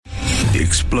The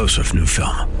explosive new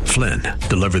film, Flynn,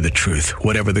 deliver the truth,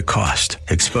 whatever the cost,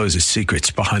 exposes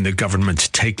secrets behind the government's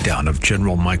takedown of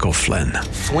General Michael Flynn.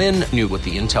 Flynn knew what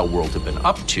the intel world had been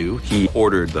up to. He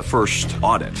ordered the first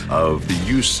audit of the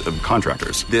use of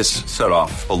contractors. This set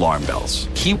off alarm bells.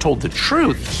 He told the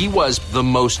truth. He was the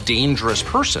most dangerous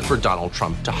person for Donald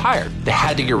Trump to hire. They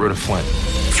had to get rid of Flynn.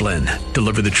 Flynn,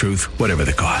 deliver the truth, whatever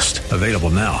the cost. Available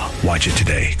now. Watch it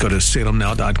today. Go to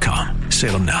salemnow.com.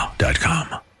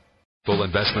 salemnow.com. Full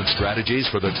investment strategies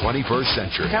for the 21st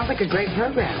century. Sounds like a great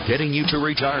program. Getting you to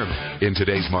retirement in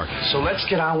today's market. So let's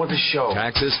get on with the show.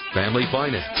 Taxes, family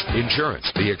finance, insurance,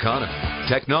 the economy,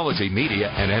 technology, media,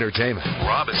 and entertainment.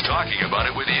 Rob is talking about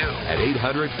it with you at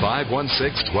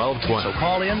 800-516-1220. So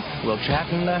call in, we'll chat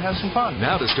and have some fun.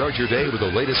 Now to start your day with the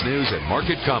latest news and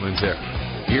market commentary.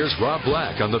 Here's Rob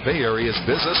Black on the Bay Area's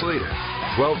business leader,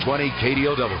 1220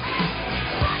 KDOW.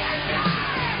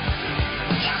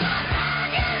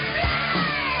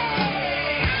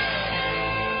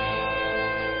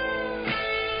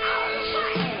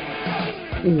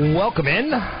 Welcome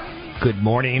in. Good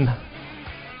morning.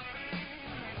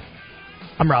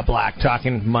 I'm Rob Black,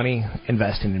 talking money,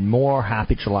 investing, and more.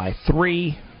 Happy July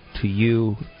 3 to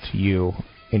you,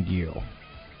 and you.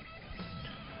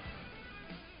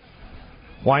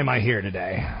 Why am I here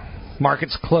today?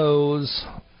 Markets close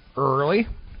early,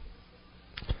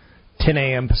 10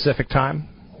 a.m. Pacific time,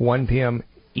 1 p.m.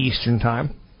 Eastern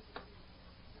time.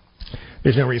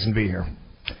 There's no reason to be here.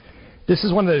 This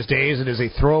is one of those days, it is a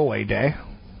throwaway day.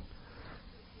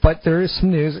 But there is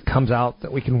some news that comes out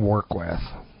that we can work with.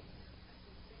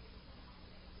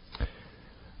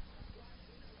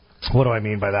 What do I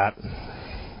mean by that?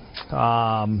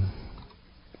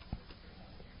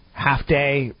 Half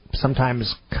day,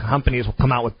 sometimes companies will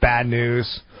come out with bad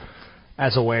news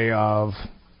as a way of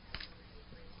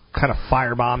kind of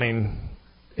firebombing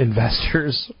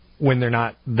investors when they're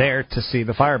not there to see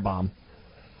the firebomb.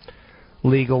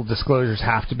 Legal disclosures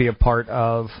have to be a part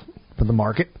of the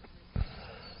market.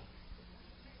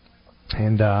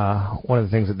 And one of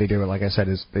the things that they do, like I said,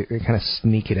 is they kind of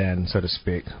sneak it in, so to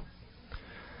speak.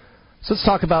 So let's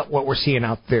talk about what we're seeing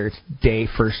out there today,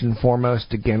 first and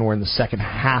foremost. Again, we're in the second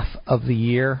half of the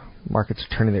year. Markets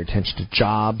are turning their attention to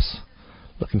jobs,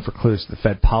 looking for clues to the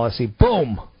Fed policy.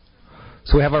 Boom!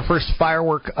 So we have our first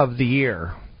firework of the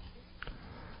year,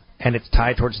 and it's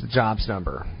tied towards the jobs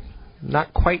number.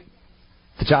 Not quite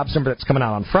the jobs number that's coming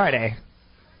out on Friday,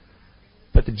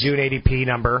 but the June ADP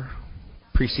number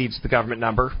precedes the government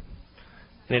number,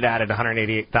 and it added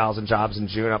 188,000 jobs in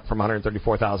June, up from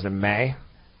 134,000 in May.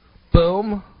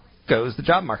 Boom goes the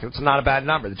job market. It's not a bad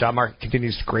number. The job market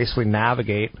continues to gracefully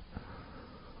navigate.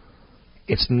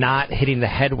 It's not hitting the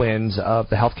headwinds of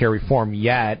the healthcare reform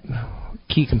yet.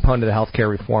 Key component of the healthcare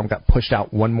reform got pushed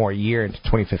out one more year into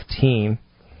 2015.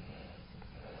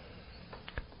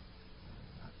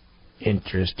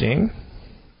 Interesting.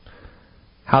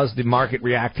 How's the market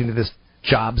reacting to this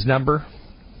jobs number?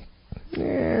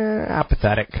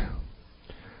 Apathetic.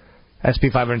 S&P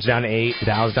 500's down 8, the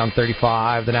Dow's down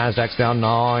 35, the Nasdaq's down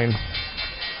 9.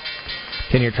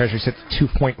 10-year Treasury sits at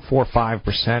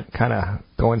 2.45%, kind of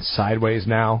going sideways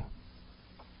now.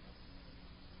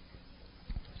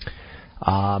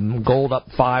 Gold up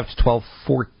 5 to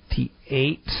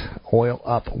 12.48. Oil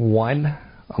up 1,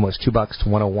 almost $2 to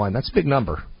 101. That's a big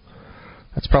number.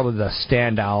 That's probably the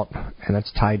standout, and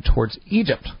that's tied towards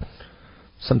Egypt.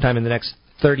 Sometime in the next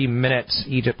 30 minutes,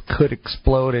 Egypt could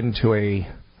explode into a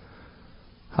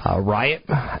riot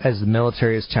as the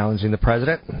military is challenging the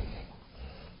president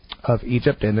of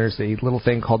Egypt. And there's a little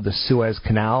thing called the Suez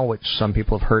Canal, which some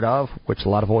people have heard of, which a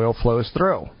lot of oil flows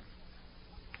through.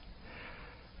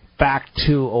 Back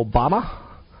to Obama.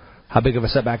 How big of a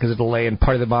setback is a delay in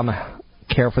part of the Obama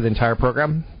care for the entire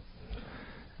program?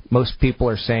 Most people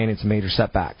are saying it's a major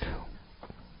setback.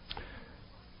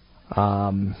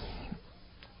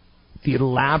 The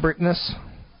elaborateness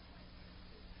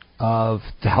of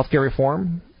the healthcare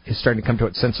reform is starting to come to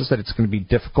its senses that it's going to be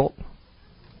difficult.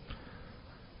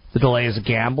 The delay is a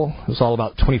gamble. It was all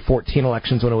about 2014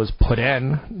 elections when it was put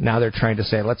in. Now they're trying to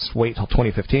say, let's wait till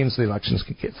 2015 so the elections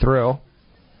can get through.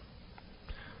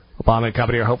 Obama and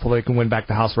company are hopeful they can win back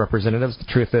the House of Representatives. The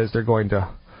truth is they're going to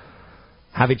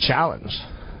have a challenge.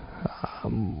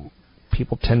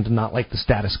 People tend to not like the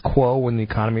status quo when the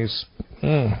economy's...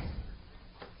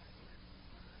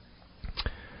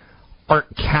 Art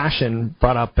Cashin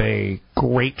brought up a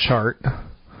great chart.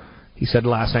 He said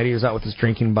last night he was out with his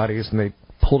drinking buddies, and they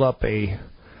pulled up a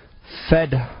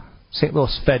St.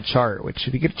 Louis Fed chart, which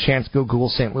if you get a chance, go Google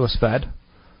St. Louis Fed.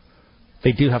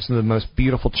 They do have some of the most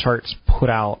beautiful charts put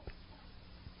out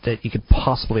that you could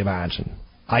possibly imagine.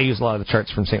 I use a lot of the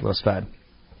charts from St. Louis Fed.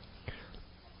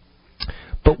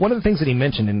 But one of the things that he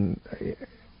mentioned, and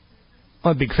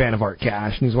I'm a big fan of Art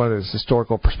Cash, and he's one of those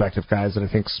historical perspective guys that I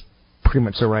think's pretty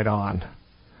much so right on.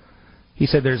 He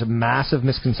said there's a massive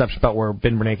misconception about where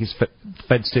Ben Bernanke's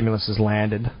Fed stimulus has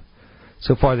landed.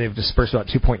 So far, they've dispersed about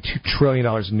 $2.2 trillion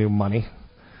in new money,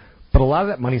 but a lot of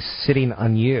that money's sitting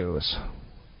unused.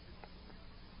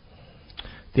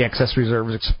 The excess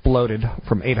reserves exploded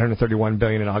from $831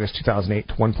 billion in August 2008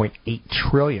 to $1.8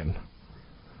 trillion.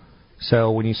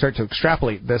 So when you start to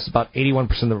extrapolate this, about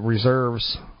 81% of the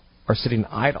reserves are sitting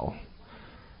idle.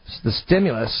 So the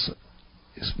stimulus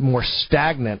is more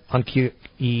stagnant on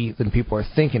QE than people are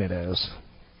thinking it is.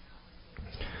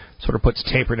 Sort of puts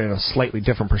tapered in a slightly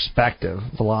different perspective.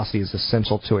 Velocity is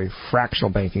essential to a fractional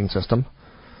banking system,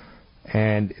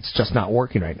 and it's just not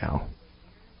working right now.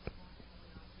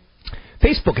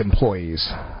 Facebook employees,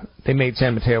 they made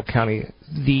San Mateo County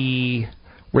the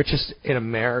richest in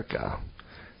America.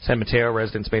 San Mateo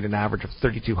residents made an average of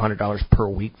 $3,200 per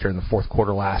week during the fourth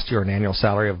quarter last year, an annual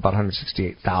salary of about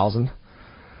 $168,000.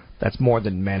 That's more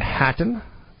than Manhattan,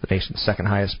 the nation's second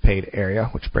highest paid area,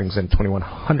 which brings in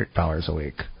 $2,100 a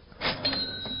week.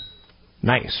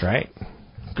 Nice, right?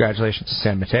 Congratulations to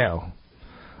San Mateo.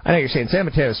 I know you're saying San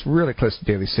Mateo is really close to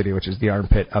Daly City, which is the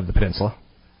armpit of the peninsula.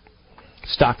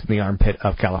 Stockton, the armpit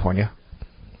of California.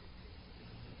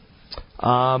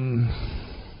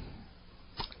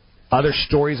 Other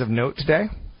stories of note today?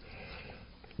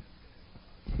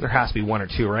 There has to be one or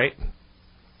two, right?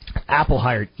 Apple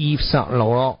hired Yves Saint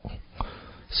Laurent,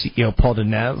 CEO Paul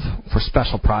Deneuve, for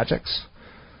special projects.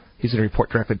 He's going to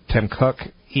report directly to Tim Cook.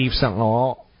 Yves Saint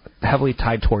Laurent, heavily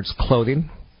tied towards clothing,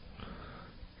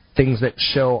 things that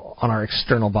show on our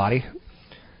external body.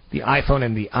 The iPhone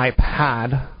and the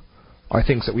iPad are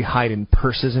things that we hide in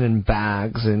purses and in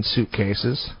bags and in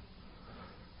suitcases.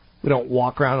 We don't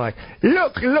walk around like,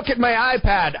 look at my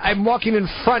iPad. I'm walking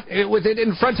with it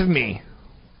in front of me.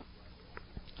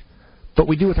 But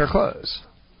we do with our clothes.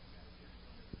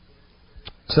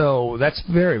 So that's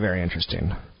very, very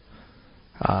interesting.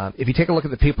 If you take a look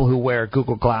at the people who wear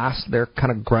Google Glass, they're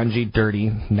kind of grungy,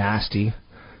 dirty, nasty.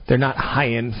 They're not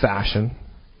high-end fashion.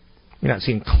 You're not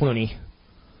seeing Clooney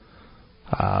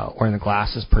wearing the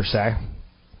glasses per se.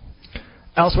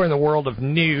 Elsewhere in the world of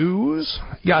news,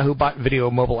 Yahoo bought video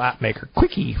mobile app maker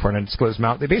Quickie for an undisclosed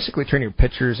amount. They basically turn your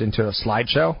pictures into a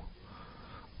slideshow.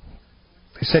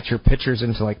 They set your pictures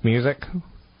into, like, music.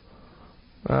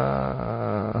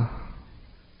 I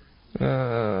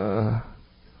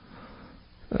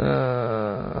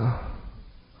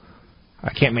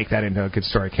can't make that into a good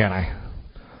story, can I?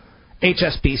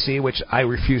 HSBC, which I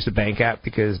refuse to bank at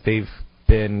because they've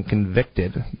been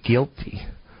guilty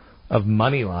of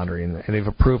money laundering, and they've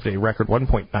approved a record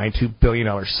 $1.92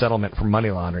 billion settlement for money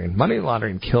laundering. Money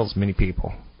laundering kills many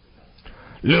people.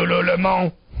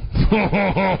 Lululemon.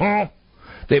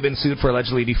 They've been sued for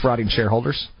allegedly defrauding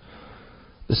shareholders.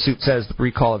 The suit says the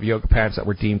recall of yoga pants that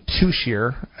were deemed too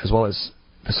sheer, as well as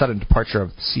the sudden departure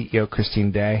of CEO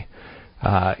Christine Day,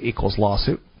 equals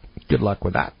lawsuit. Good luck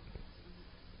with that.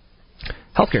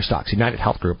 Healthcare stocks, United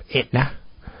Health Group, Aetna,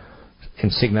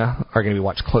 and Cigna are going to be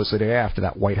watched closely today after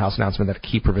that White House announcement that a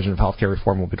key provision of healthcare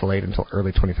reform will be delayed until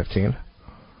early 2015.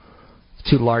 The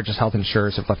two largest health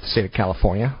insurers have left the state of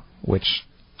California, which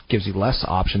gives you less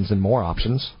options and more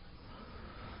options,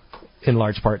 in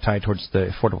large part tied towards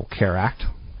the Affordable Care Act.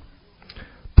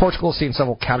 Portugal has seen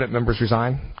several cabinet members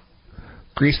resign.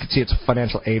 Greece could see its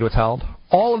financial aid withheld.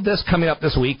 All of this coming up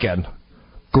this weekend.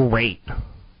 Great.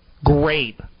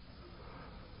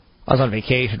 I was on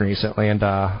vacation recently, and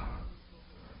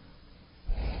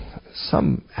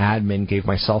some admin gave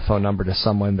my cell phone number to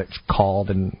someone that called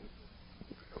and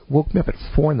woke me up at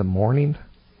 4 a.m.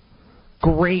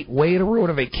 Great way to ruin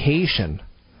a vacation.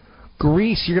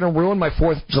 Greece, you're going to ruin my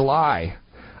 4th of July,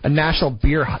 a national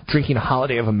beer drinking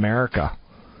holiday of America.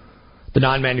 The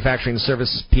non-manufacturing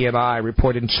services PMI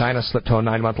reported in China slipped to a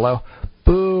 9-month low.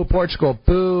 Boo Portugal,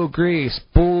 boo Greece,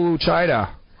 boo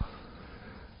China.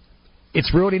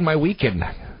 It's ruining my weekend.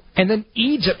 And then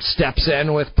Egypt steps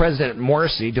in with President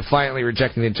Morsi defiantly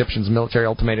rejecting the Egyptians' military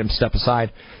ultimatum to step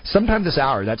aside. Sometime this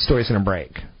hour, that story's going to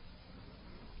break.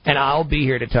 And I'll be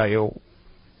here to tell you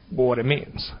what it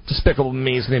means. Despicable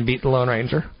Me is going to beat the Lone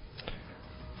Ranger.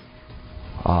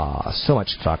 So much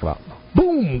to talk about.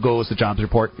 Boom goes the jobs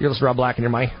report. You're listening to Rob Black and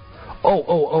Your Money.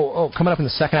 Coming up in the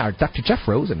second hour, Dr. Jeff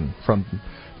Rosen from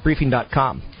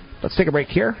Briefing.com. Let's take a break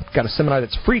here. Got a seminar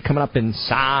that's free coming up in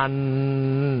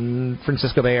San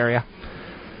Francisco Bay Area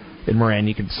in Marin.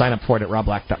 You can sign up for it at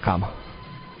robblack.com.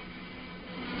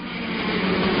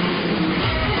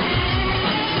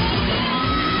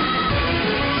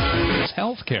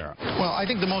 health care. Well, I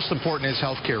think the most important is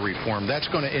health care reform. That's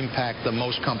going to impact the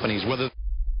most companies, whether...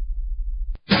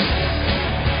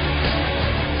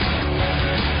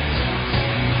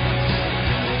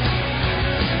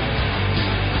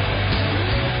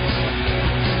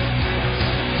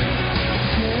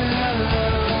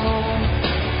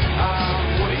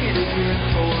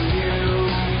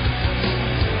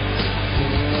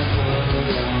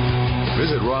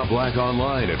 Visit Rob Black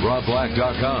online at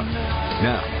robblack.com.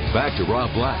 Now, back to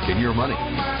Rob Black and Your Money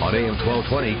on AM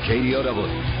 1220 KDOW.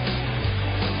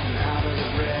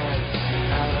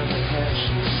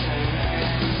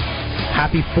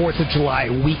 Happy 4th of July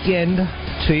weekend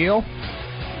to you.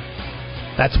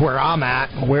 That's where I'm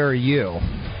at. Where are you?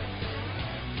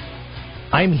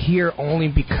 I'm here only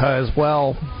because,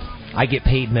 well, I get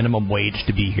paid minimum wage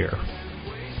to be here.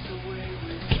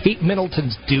 Kate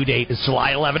Middleton's due date is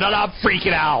July 11th, and I'm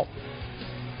freaking out.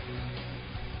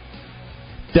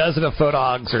 Dozens of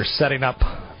photogs are setting up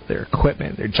their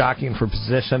equipment. They're jockeying for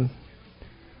position.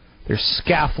 There's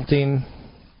scaffolding.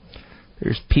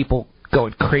 There's people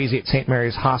going crazy at St.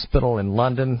 Mary's Hospital in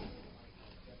London.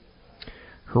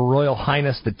 Her Royal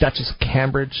Highness, the Duchess of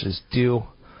Cambridge, is due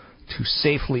to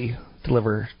safely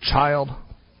deliver a child.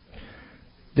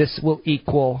 This will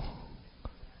equal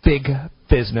big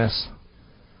business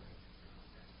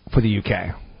for the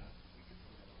UK.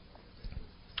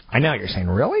 I know you're saying,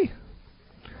 really?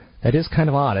 That is kind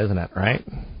of odd, isn't it, right?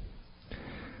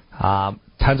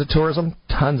 Tons of tourism,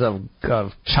 tons of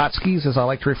tchotchkes, as I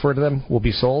like to refer to them, will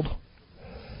be sold,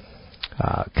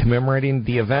 commemorating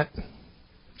the event.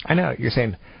 I know, you're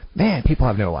saying, man, people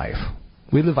have no life.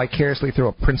 We live vicariously through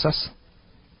a princess.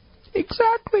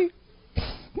 Exactly.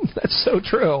 That's so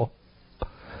true.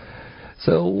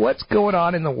 So what's going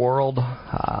on in the world?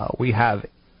 We have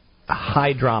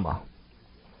high drama.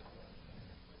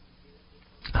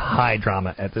 High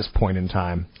drama at this point in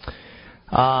time.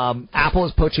 Apple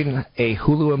is poaching a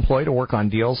Hulu employee to work on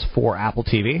deals for Apple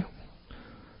TV.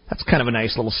 That's kind of a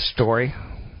nice little story.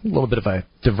 A little bit of a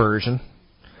diversion.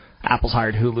 Apple's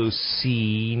hired Hulu's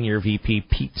senior VP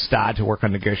Pete Stodd to work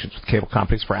on negotiations with cable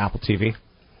companies for Apple TV.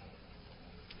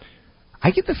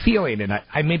 I get the feeling, and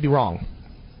I may be wrong,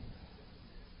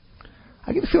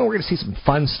 I get the feeling we're going to see some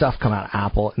fun stuff come out of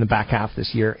Apple in the back half of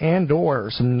this year, and or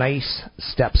some nice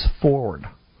steps forward.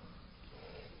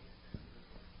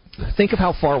 Think of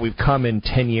how far we've come in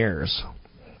 10 years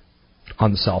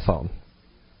on the cell phone.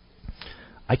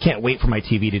 I can't wait for my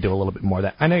TV to do a little bit more of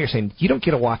that. I know you're saying you don't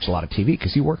get to watch a lot of TV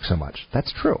because you work so much.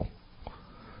 That's true.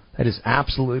 That is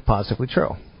absolutely positively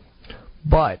true.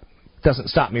 But it doesn't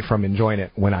stop me from enjoying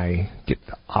it when I get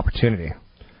the opportunity.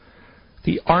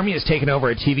 The army has taken over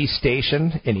a TV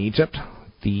station in Egypt.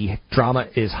 The drama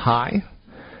is high.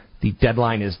 The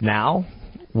deadline is now.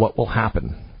 What will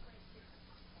happen?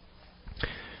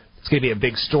 It's going to be a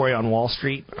big story on Wall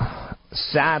Street.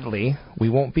 Sadly, we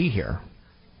won't be here.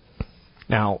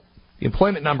 Now, the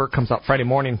employment number comes out Friday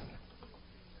morning,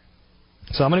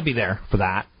 so I'm going to be there for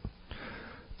that.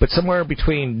 But somewhere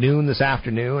between noon this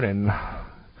afternoon and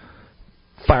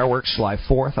fireworks July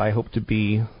 4th, I hope to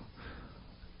be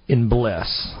in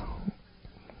bliss.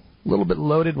 A little bit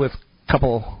loaded with a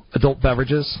couple adult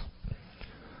beverages,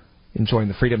 enjoying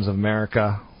the freedoms of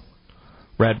America,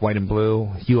 red, white, and blue,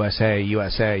 USA,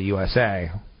 USA, USA.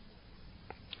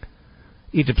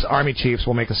 Egypt's army chiefs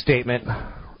will make a statement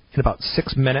in about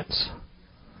 6 minutes,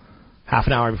 half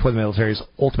an hour before the military's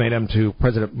ultimatum to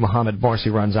President Mohamed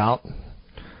Morsi runs out. The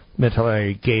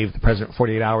military gave the president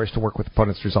 48 hours to work with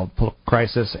opponents to resolve the political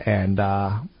crisis, and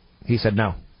he said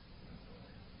no.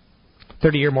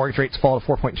 30-year mortgage rates fall to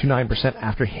 4.29%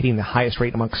 after hitting the highest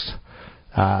rate amongst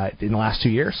in the last 2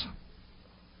 years.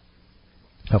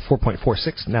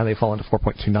 4.46. Now they fall into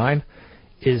 4.29.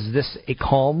 Is this a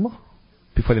calm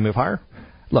before they move higher?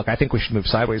 Look, I think we should move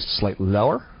sideways to slightly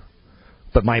lower,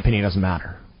 but my opinion doesn't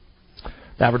matter.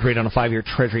 The average rate on a 5-year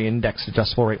Treasury index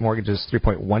adjustable rate mortgage is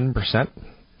 3.1%.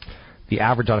 The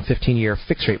average on a 15-year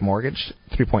fixed rate mortgage,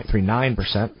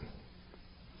 3.39%.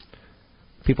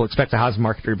 People expect the housing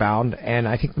market to rebound, and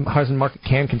I think the housing market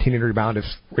can continue to rebound if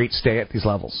rates stay at these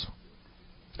levels.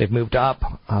 They've moved up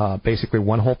basically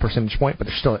 1 whole percentage point, but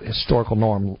they're still at historical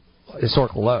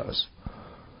lows.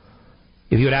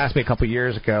 If you had asked me a couple of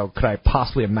years ago, could I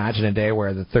possibly imagine a day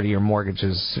where the 30-year mortgage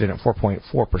is sitting at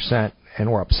 4.4%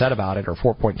 and we're upset about it, or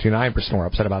 4.29% and we're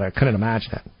upset about it, I couldn't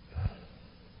imagine it.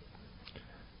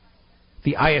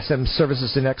 The ISM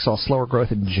Services Index saw slower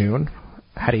growth in June,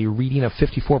 had a reading of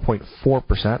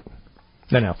 54.4%.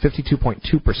 No,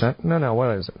 52.2%. No,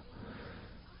 what is it?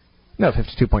 No,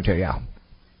 52.2, yeah.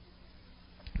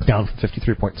 Down from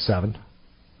 53.7.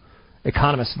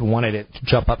 Economists wanted it to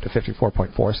jump up to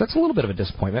 54.4, so that's a little bit of a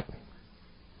disappointment.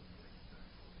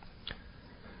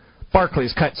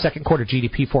 Barclays cut second quarter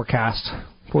GDP forecast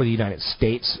for the United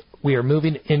States. We are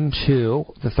moving into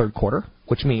the third quarter,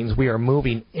 which means we are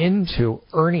moving into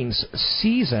earnings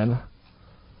season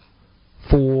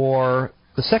for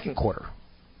the second quarter.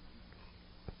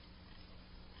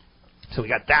 So we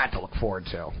got that to look forward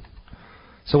to.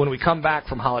 So when we come back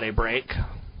from holiday break,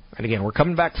 and again, we're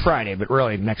coming back Friday, but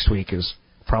really next week is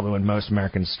probably when most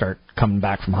Americans start coming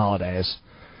back from holidays.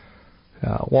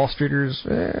 Wall Streeters,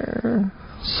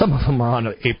 some of them are on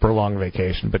an April-long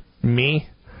vacation, but me,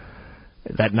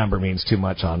 that number means too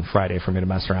much on Friday for me to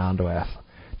mess around with.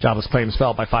 Jobless claims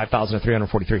fell by 5,000 to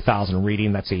 343,000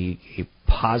 reading. That's a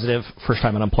positive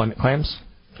first-time unemployment claims,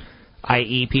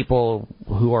 i.e. people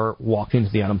who are walking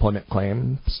to the unemployment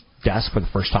claims desk for the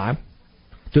first time,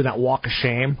 doing that walk of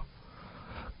shame.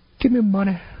 Give me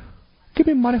money. Give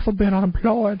me money for being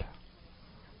unemployed.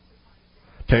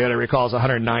 Toyota recalls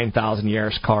 109,000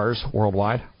 Yaris cars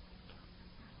worldwide.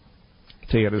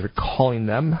 Toyota is recalling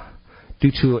them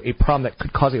due to a problem that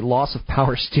could cause a loss of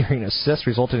power steering assist,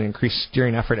 resulting in increased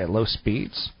steering effort at low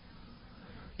speeds.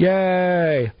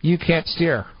 Yay! You can't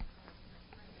steer.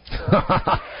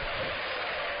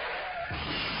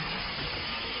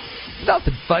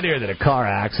 Nothing funnier than a car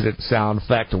accident sound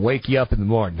effect to wake you up in the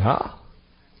morning, huh?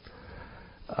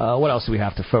 What else do we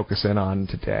have to focus in on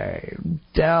today?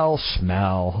 Dell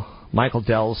Schmel. Michael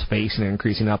Dell's facing an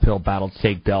increasing uphill battle to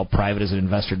take Dell private as an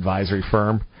investor advisory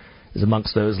firm. Is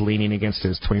amongst those leaning against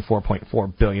his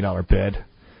 $24.4 billion bid.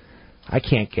 I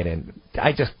can't get in.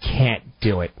 I just can't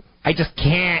do it. I just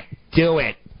can't do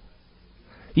it.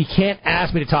 You can't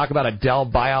ask me to talk about a Dell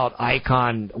buyout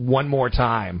icon one more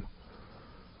time.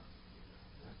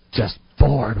 Just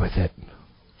bored with it.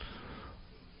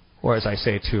 Or as I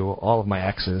say to all of my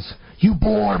exes, you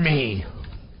bore me.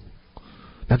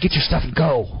 Now get your stuff and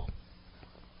go.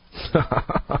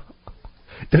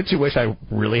 Don't you wish I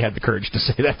really had the courage to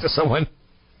say that to someone?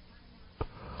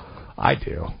 I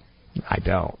do. I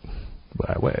don't, but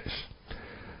I wish.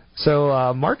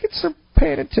 So markets are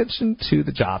paying attention to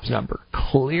the jobs number.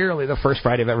 Clearly the first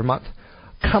Friday of every month.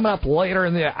 Coming up later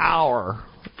in the hour,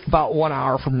 about 1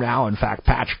 hour from now. In fact,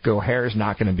 Patrick O'Hare is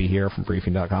not going to be here from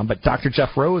Briefing.com, but Dr.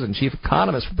 Jeff Rosen, chief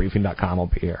economist for Briefing.com, will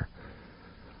be here.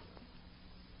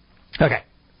 Okay.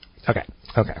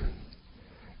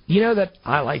 You know that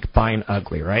I like buying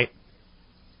ugly, right?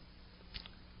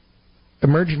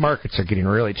 Emerging markets are getting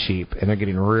really cheap, and they're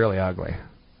getting really ugly.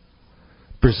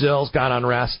 Brazil's got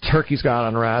unrest. Turkey's got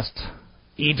unrest.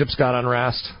 Egypt's got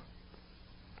unrest.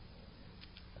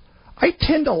 I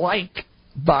tend to like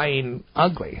buying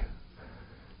ugly.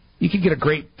 You can get a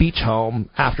great beach home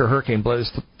after a hurricane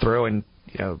blows through and,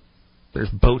 there's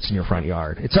boats in your front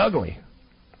yard. It's ugly.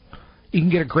 You can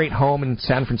get a great home in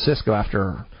San Francisco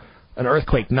after an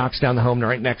earthquake knocks down the home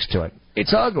right next to it.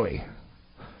 It's ugly.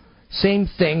 Same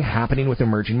thing happening with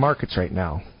emerging markets right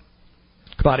now.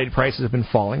 Commodity prices have been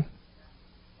falling,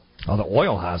 although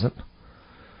oil hasn't.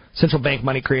 Central bank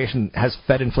money creation has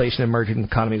fed inflation in emerging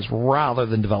economies rather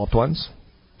than developed ones.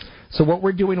 So what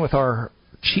we're doing with our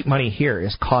cheap money here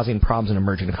is causing problems in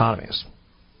emerging economies.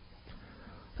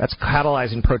 That's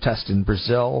catalyzing protests in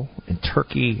Brazil, in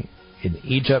Turkey, in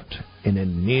Egypt, in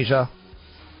Indonesia.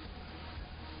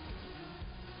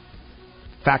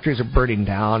 Factories are burning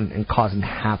down and causing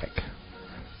havoc.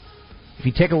 If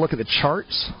you take a look at the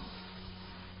charts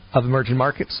of emerging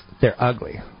markets, they're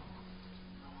ugly.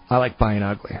 I like buying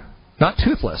ugly. Not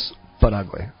toothless, but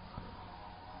ugly.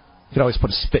 You can always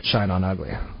put a spit shine on ugly.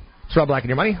 It's Rob Black and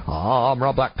your money. I'm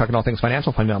Rob Black, talking all things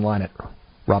financial. Find me online at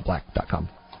robblack.com.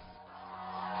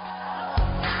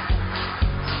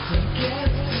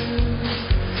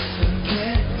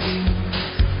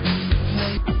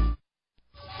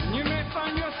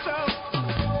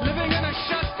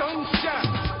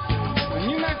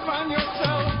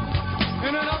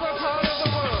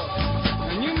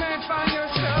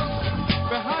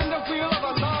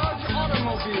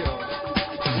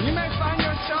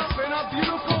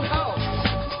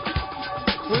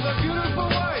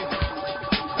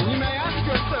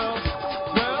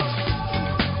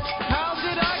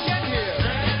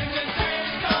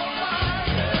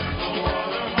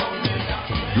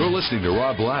 Listening to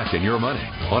Rob Black and Your Money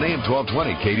on AM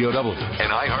 1220 KDOW,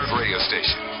 an iHeart radio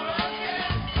station.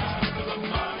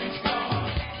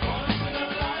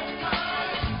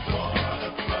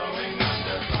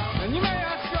 And you may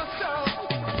ask yourself,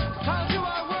 how do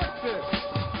I work this?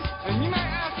 And you may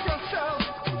ask yourself,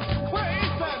 where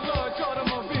is that large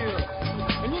automobile?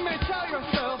 And you may tell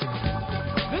yourself,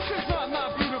 this is not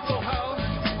my beautiful house.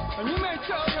 And you may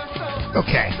tell yourself,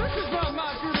 okay. This is my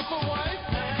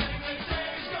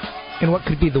in what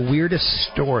could be the weirdest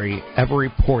story ever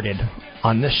reported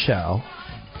on this show,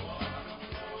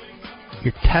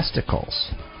 your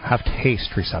testicles have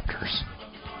taste receptors.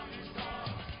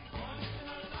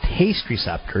 Taste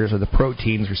receptors are the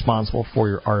proteins responsible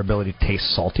for our ability to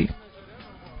taste salty,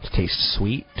 to taste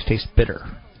sweet, to taste bitter.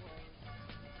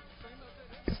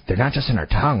 They're not just in our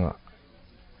tongue.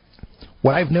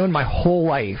 What I've known my whole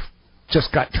life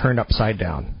just got turned upside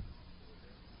down.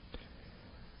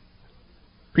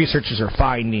 Researchers are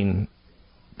finding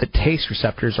that taste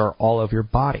receptors are all over your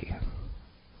body,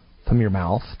 from your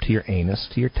mouth to your anus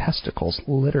to your testicles,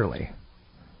 literally.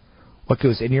 What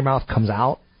goes in your mouth comes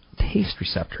out. Taste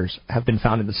receptors have been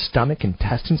found in the stomach,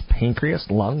 intestines, pancreas,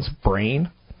 lungs, brain.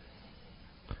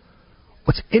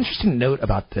 What's interesting to note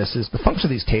about this is the function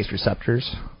of these taste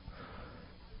receptors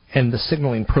and the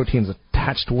signaling proteins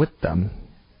attached with them.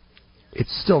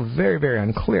 It's still very, very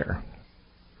unclear.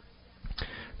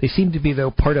 They seem to be,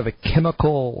 though, part of a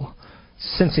chemical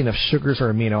sensing of sugars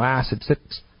or amino acids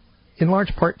that's in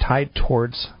large part tied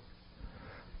towards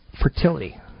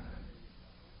fertility.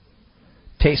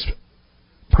 Taste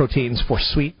proteins for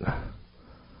sweet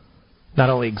not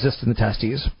only exist in the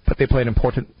testes, but they play an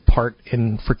important part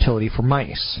in fertility for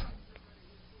mice.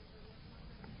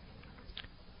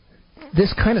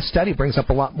 This kind of study brings up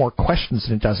a lot more questions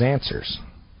than it does answers,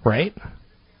 right?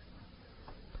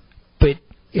 But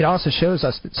it also shows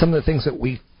us that some of the things that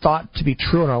we thought to be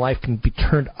true in our life can be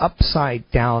turned upside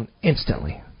down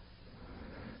instantly.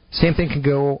 Same thing can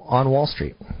go on Wall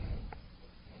Street.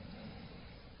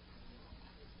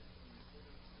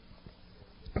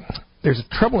 There's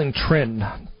a troubling trend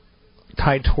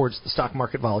tied towards the stock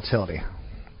market volatility.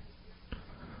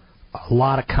 A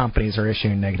lot of companies are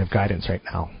issuing negative guidance right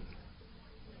now.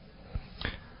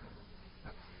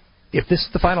 If this is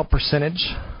the final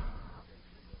percentage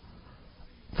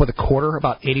for the quarter,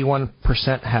 about 81%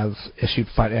 have issued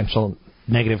financial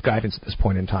negative guidance at this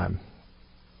point in time.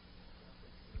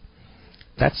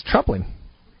 That's troubling.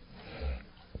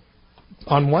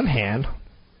 On one hand,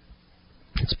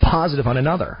 it's positive on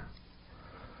another.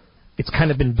 It's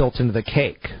kind of been built into the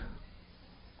cake.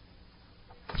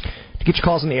 To get your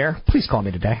calls in the air, please call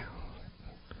me today.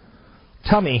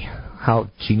 Tell me how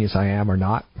genius I am or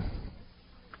not.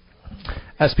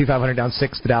 S&P 500 down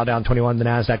 6, the Dow down 21, the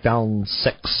NASDAQ down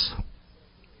 6.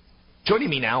 Joining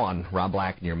me now on Rob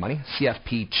Black and Your Money,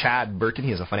 CFP Chad Burton.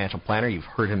 He is a financial planner. You've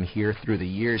heard him here through the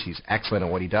years. He's excellent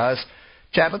at what he does.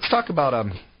 Chad, let's talk about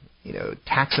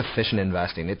tax-efficient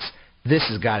investing. This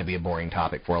has got to be a boring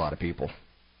topic for a lot of people.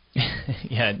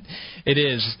 Yeah, it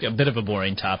is a bit of a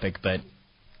boring topic, but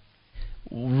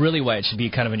really why it should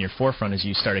be kind of in your forefront as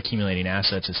you start accumulating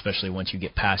assets, especially once you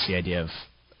get past the idea of,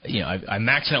 I'm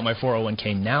maxing out my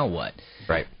 401k, now what?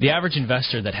 Right. The average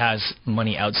investor that has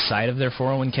money outside of their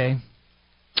 401k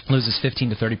loses 15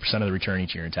 to 30% of the return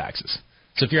each year in taxes.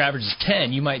 So if your average is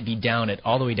 10, you might be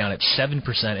all the way down at 7%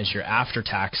 as your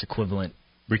after-tax equivalent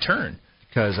return.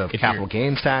 Because of capital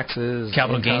gains taxes,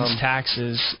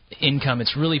 income,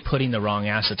 it's really putting the wrong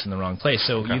assets in the wrong place.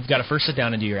 So you've got to first sit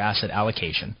down and do your asset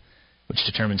allocation, which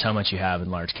determines how much you have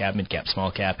in large cap, mid cap,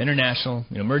 small cap, international,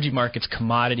 emerging markets,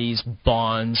 commodities,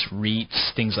 bonds,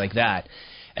 REITs, things like that.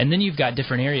 And then you've got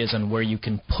different areas on where you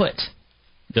can put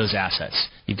those assets.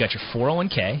 You've got your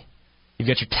 401k, you've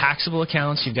got your taxable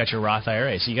accounts, you've got your Roth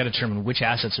IRA. So you've got to determine which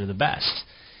assets are the best.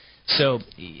 So,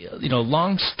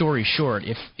 long story short,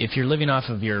 if you're living off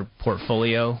of your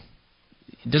portfolio,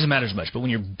 it doesn't matter as much. But when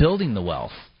you're building the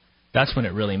wealth, that's when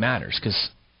it really matters, because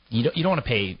you don't want to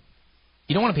pay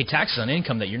taxes on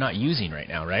income that you're not using right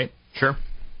now, right? Sure.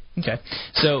 Okay.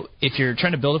 So if you're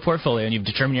trying to build a portfolio and you've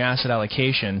determined your asset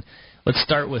allocation, let's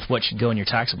start with what should go in your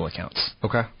taxable accounts.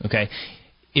 Okay.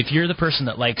 If you're the person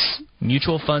that likes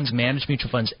mutual funds, managed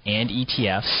mutual funds, and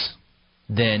ETFs,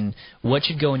 then what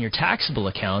should go in your taxable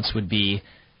accounts would be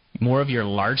more of your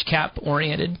large cap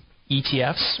oriented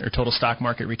ETFs or total stock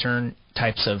market return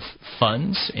types of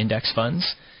funds, index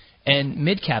funds, and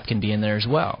mid cap can be in there as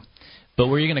well. But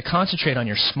where you're going to concentrate on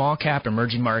your small cap,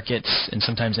 emerging markets, and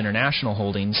sometimes international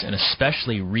holdings, and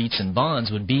especially REITs and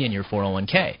bonds, would be in your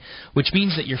 401k, which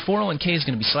means that your 401k is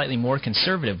going to be slightly more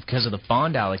conservative because of the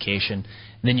bond allocation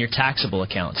than your taxable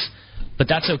accounts. But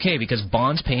that's okay, because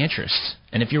bonds pay interest.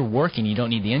 And if you're working, you don't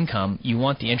need the income. You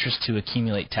want the interest to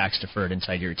accumulate tax-deferred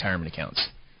inside your retirement accounts.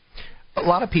 A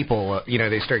lot of people,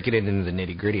 they start getting into the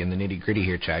nitty-gritty, and the nitty-gritty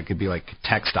here, Chad, could be like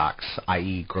tech stocks,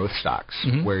 i.e. growth stocks,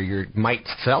 where you might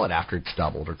sell it after it's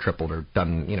doubled or tripled or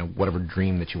done, whatever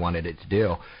dream that you wanted it to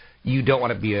do. You don't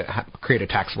want to create a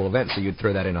taxable event, so you'd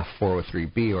throw that in a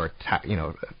 403B or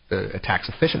a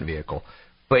tax-efficient vehicle.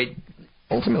 But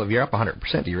ultimately, if you're up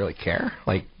 100%, do you really care?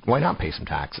 Like, why not pay some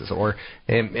taxes? Or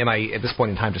am I, at this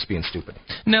point in time, just being stupid?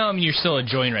 No, I mean, you're still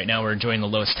enjoying right now. We're enjoying the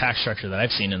lowest tax structure that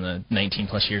I've seen in the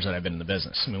 19-plus years that I've been in the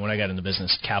business. I mean, when I got in the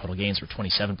business, capital gains were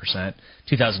 27%.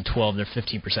 2012, they're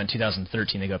 15%.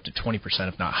 2013, they go up to 20%,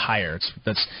 if not higher.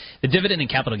 That's the dividend and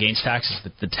capital gains taxes,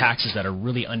 the taxes that are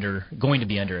really going to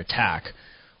be under attack,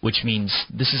 which means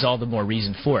this is all the more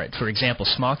reason for it. For example,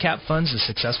 small cap funds, the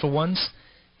successful ones,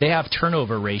 they have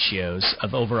turnover ratios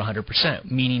of over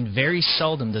 100%, meaning very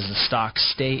seldom does the stock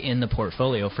stay in the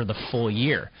portfolio for the full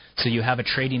year. So you have a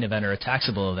trading event or a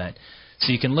taxable event.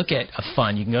 So you can look at a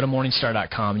fund. You can go to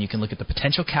Morningstar.com and you can look at the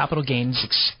potential capital gains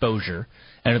exposure.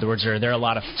 In other words, are there a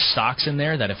lot of stocks in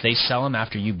there that if they sell them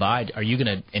after you buy, are you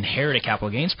going to inherit a capital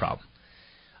gains problem?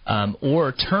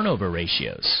 Or turnover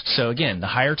ratios. So again, the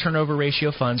higher turnover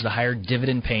ratio funds, the higher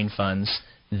dividend-paying funds,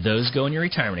 those go in your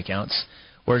retirement accounts.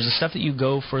 Whereas the stuff that you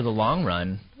go for the long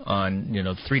run on,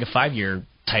 3 to 5 year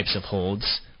types of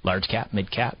holds, large cap,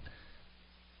 mid cap,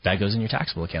 that goes in your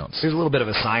taxable accounts. There's a little bit of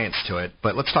a science to it,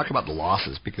 but let's talk about the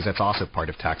losses, because that's also part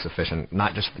of tax efficient,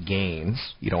 not just the gains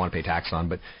you don't want to pay tax on,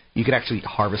 but you could actually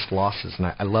harvest losses. And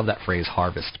I love that phrase,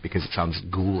 harvest, because it sounds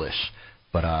ghoulish.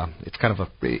 But it's kind of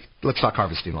let's talk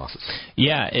harvesting losses.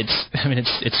 Yeah,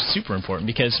 it's super important,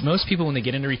 because most people, when they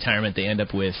get into retirement, they end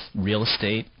up with real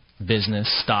estate, business,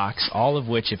 stocks, all of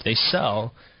which, if they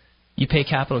sell, you pay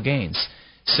capital gains.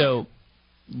 So,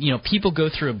 people go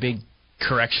through a big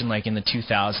correction like in the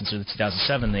 2000s or the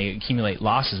 2007, they accumulate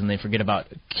losses and they forget about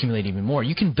accumulating even more.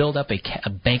 You can build up a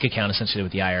bank account essentially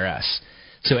with the IRS.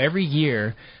 So every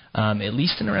year, at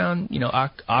least in around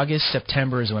August,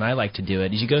 September is when I like to do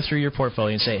it, is you go through your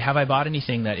portfolio and say, have I bought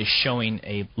anything that is showing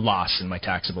a loss in my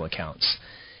taxable accounts?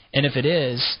 And if it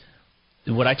is,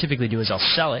 what I typically do is I'll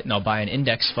sell it and I'll buy an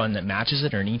index fund that matches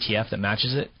it or an ETF that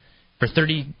matches it for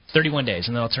 31 days,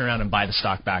 and then I'll turn around and buy the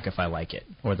stock back if I like it,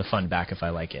 or the fund back if I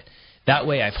like it. That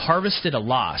way I've harvested a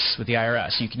loss with the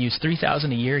IRS. You can use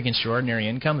 $3,000 a year against your ordinary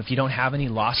income. If you don't have any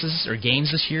losses or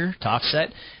gains this year to offset,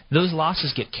 those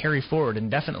losses get carried forward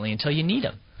indefinitely until you need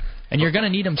them. And you're going to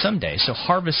need them someday, so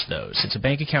harvest those. It's a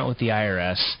bank account with the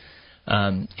IRS.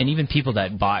 And even people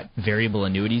that bought variable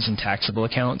annuities in taxable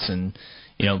accounts and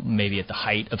maybe at the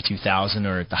height of 2000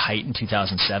 or at the height in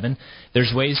 2007,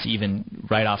 there's ways to even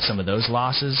write off some of those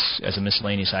losses as a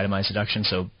miscellaneous itemized deduction.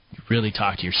 So really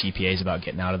talk to your CPAs about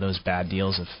getting out of those bad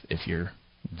deals if you're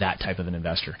that type of an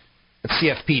investor. It's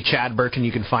CFP Chad Burton.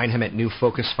 You can find him at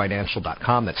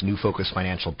newfocusfinancial.com. That's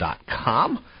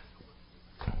newfocusfinancial.com.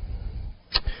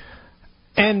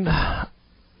 And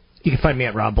you can find me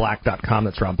at robblack.com.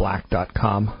 That's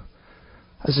robblack.com.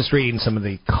 I was just reading some of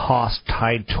the costs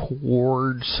tied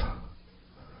towards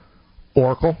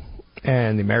Oracle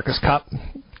and the America's Cup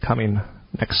coming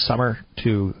next summer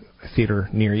to a theater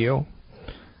near you,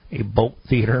 a boat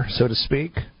theater, so to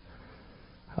speak.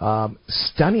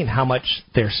 Stunning how much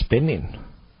they're spending.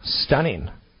 Stunning.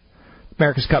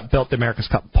 America's Cup built the America's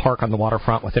Cup Park on the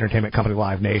waterfront with entertainment company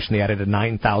Live Nation. They added a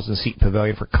 9,000-seat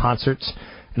pavilion for concerts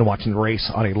and watching the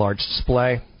race on a large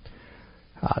display.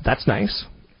 That's nice.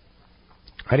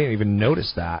 I didn't even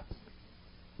notice that.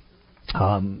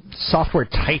 Software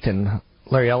titan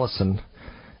Larry Ellison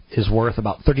is worth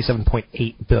about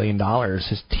 $37.8 billion.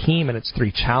 His team and its 3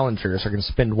 challengers are going to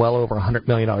spend well over $100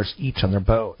 million each on their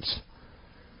boats.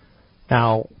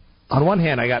 Now, on one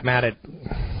hand, I got mad at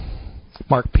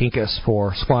Mark Pincus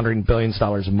for squandering billions of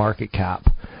dollars in market cap,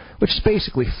 which is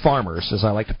basically farmers, as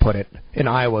I like to put it, in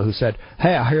Iowa, who said,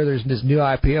 hey, I hear there's this new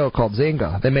IPO called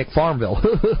Zynga. They make Farmville.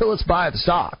 Let's buy the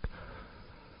stock.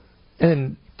 And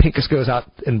then Pincus goes out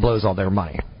and blows all their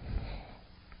money.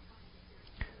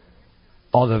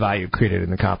 All the value created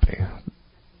in the company.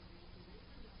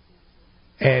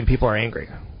 And people are angry.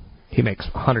 He makes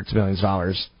hundreds of millions of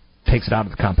dollars, takes it out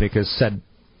of the company because said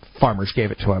farmers gave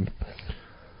it to him.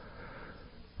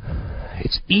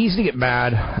 It's easy to get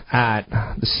mad at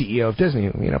the CEO of Disney.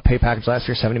 Pay package last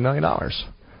year, $70 million.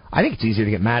 I think it's easier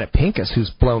to get mad at Pincus, who's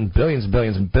blown billions and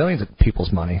billions and billions of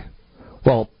people's money,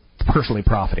 while personally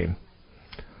profiting.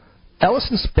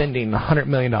 Ellison's spending $100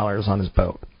 million on his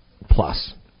boat,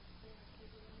 plus.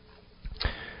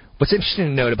 What's interesting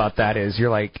to note about that is you're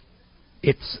like,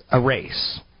 it's a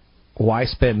race. Why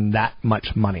spend that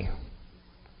much money?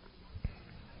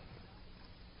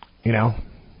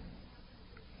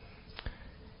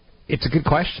 It's a good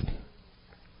question.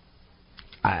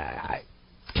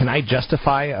 Can I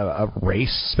justify a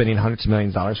race spending hundreds of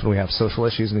millions of dollars when we have social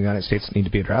issues in the United States that need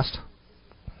to be addressed?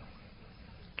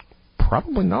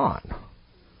 Probably not.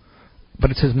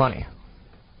 But it's his money.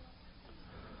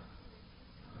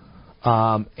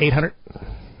 800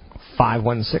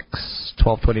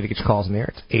 800-516-1220 to get your calls in the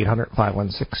air. It's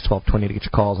 800-516-1220 to get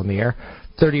your calls on the air.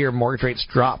 30-year mortgage rates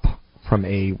drop from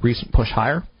a recent push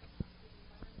higher.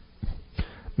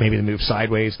 Maybe they move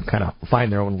sideways and kind of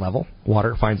find their own level.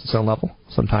 Water finds its own level.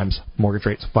 Sometimes mortgage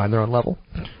rates find their own level.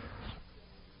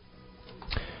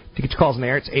 To get your calls in the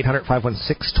air, it's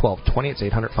 800-516-1220. It's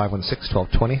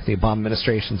 800-516-1220. The Obama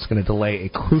administration is going to delay a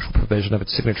crucial provision of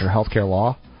its signature health care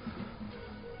law.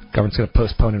 The government's going to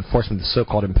postpone enforcement of the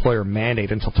so-called employer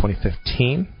mandate until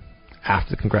 2015,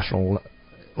 after the congressional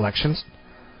elections.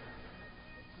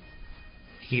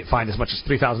 You get fined as much as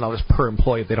 $3,000 per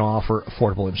employee if they don't offer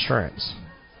affordable insurance.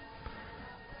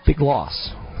 Big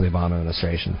loss for the Obama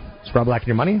administration. It's Rob Black and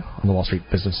Your Money on the Wall Street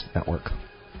Business Network.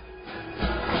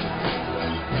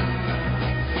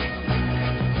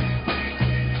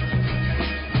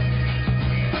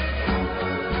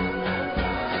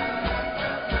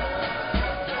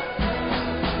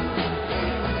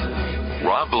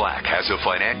 Rob Black has a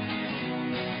finance.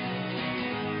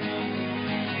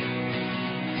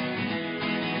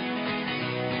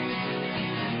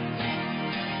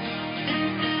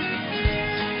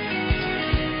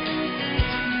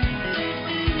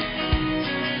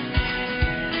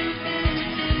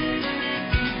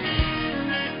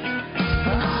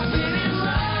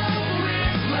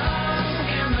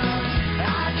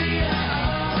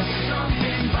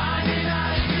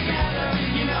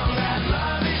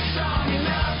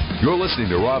 You're listening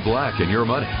to Rob Black and Your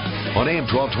Money on AM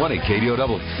 1220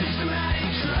 KDOW.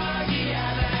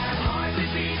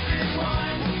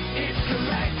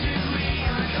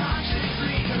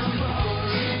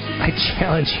 I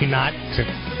challenge you not to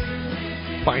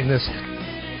find this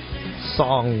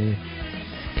song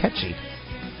catchy.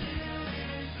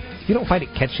 If you don't find it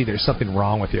catchy, there's something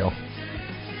wrong with you.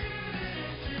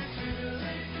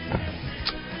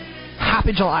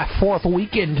 Happy July 4th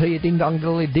weekend to you, ding-dong,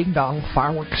 diddly-ding-dong.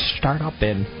 Fireworks start up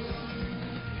in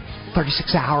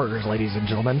 36 hours, ladies and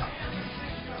gentlemen.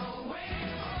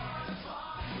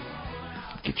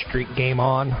 Get your drink game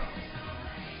on.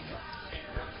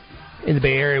 In the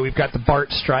Bay Area, we've got the BART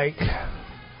strike.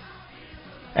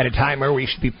 At a time where we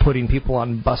should be putting people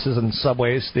on buses and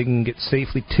subways so they can get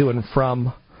safely to and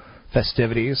from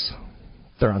festivities,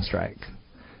 they're on strike.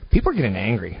 People are getting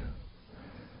angry.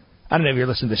 I don't know if you're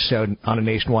listening to this show on a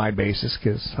nationwide basis,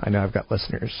 because I know I've got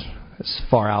listeners as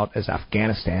far out as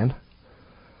Afghanistan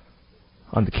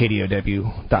on the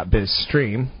KDOW.biz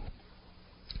stream.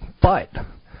 But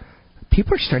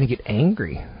people are starting to get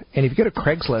angry. And if you go to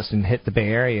Craigslist and hit the Bay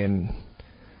Area, and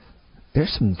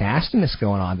there's some nastiness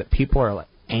going on, that people are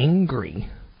angry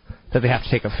that they have to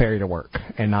take a ferry to work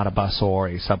and not a bus or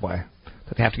a subway,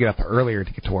 that they have to get up earlier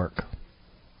to get to work,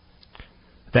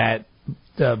 that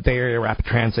the Bay Area Rapid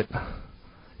Transit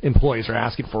employees are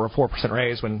asking for a 4%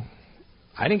 raise when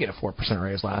I didn't get a 4%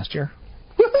 raise last year.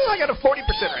 Woo-hoo, I got a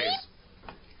 40% raise.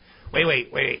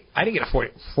 Wait. I didn't get a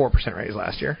 4% raise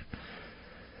last year.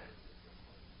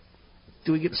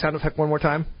 Do we get the sound effect one more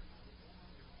time?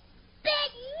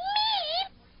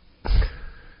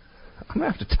 I'm going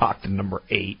to have to talk to number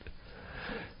 8,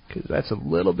 because that's a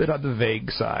little bit on the vague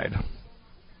side.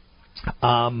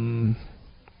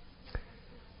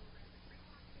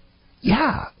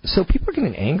 Yeah, so people are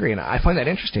getting angry, and I find that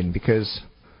interesting, because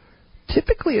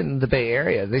typically in the Bay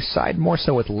Area, they side more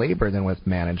so with labor than with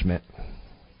management.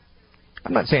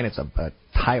 I'm not saying it's a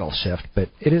title shift, but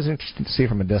it is interesting to see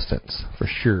from a distance, for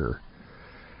sure.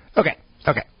 Okay.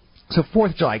 So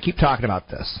 4th of July, keep talking about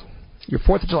this. Your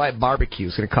 4th of July barbecue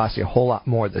is going to cost you a whole lot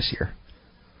more this year.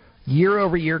 Year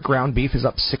over year, ground beef is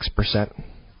up 6%.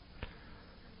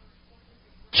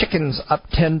 Chicken's up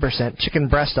 10%. Chicken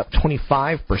breast up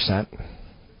 25%.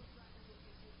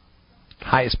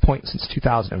 Highest point since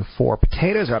 2004.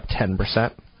 Potatoes are up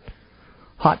 10%.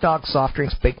 Hot dogs, soft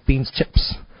drinks, baked beans,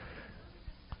 chips.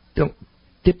 Don't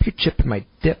dip your chip in my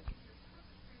dip.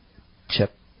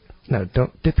 Chip. No,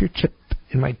 don't dip your chip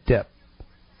in my dip.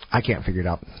 I can't figure it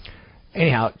out.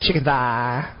 Anyhow, chicken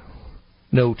thigh,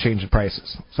 no change in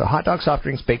prices. So hot dogs, soft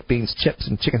drinks, baked beans, chips,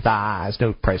 and chicken thighs,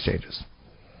 no price changes.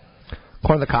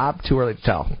 Corn on the cob, too early to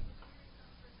tell.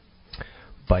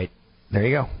 But there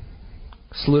you go.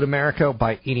 Salute America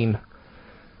by eating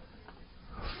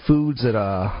foods that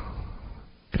going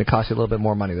to cost you a little bit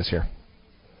more money this year.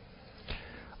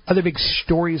 Other big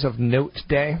stories of note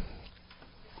today.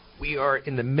 We are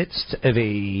in the midst of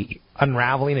a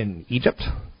unraveling in Egypt.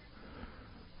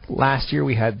 Last year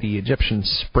we had the Egyptian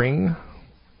spring.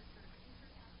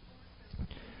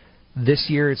 This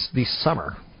year it's the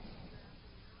summer.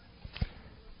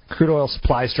 Crude oil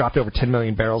supplies dropped over 10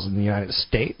 million barrels in the United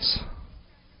States.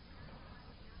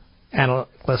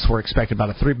 Analysts were expecting about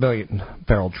a 3 million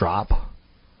barrel drop.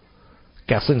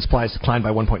 Gasoline supplies declined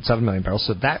by 1.7 million barrels.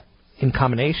 So that, in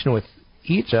combination with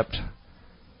Egypt,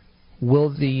 will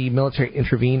the military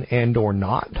intervene and or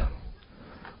not? A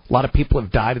lot of people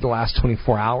have died in the last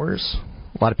 24 hours.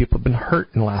 A lot of people have been hurt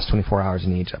in the last 24 hours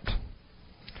in Egypt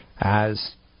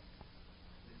as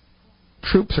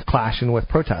troops are clashing with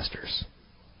protesters.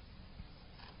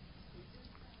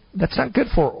 That's not good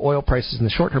for oil prices in the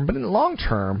short term, but in the long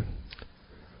term,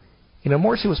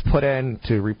 Morsi was put in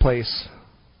to replace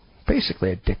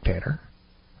basically a dictator,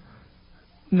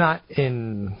 not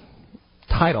in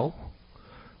title,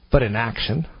 but in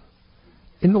action.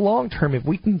 In the long term, if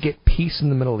we can get peace in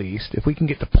the Middle East, if we can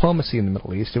get diplomacy in the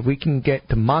Middle East, if we can get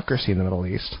democracy in the Middle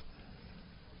East,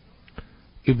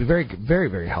 it would be very, very,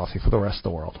 very healthy for the rest of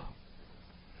the world.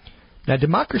 Now,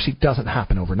 democracy doesn't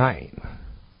happen overnight.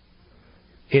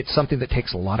 It's something that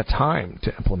takes a lot of time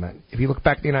to implement. If you look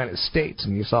back at the United States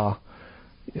and you saw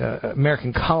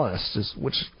American colonists,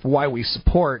 which is why we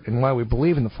support and why we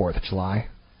believe in the 4th of July,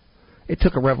 it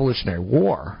took a revolutionary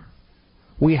war.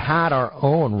 We had our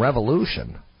own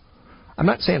revolution. I'm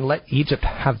not saying let Egypt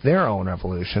have their own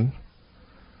revolution,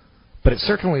 but it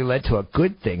certainly led to a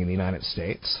good thing in the United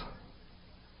States.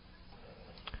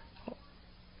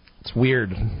 It's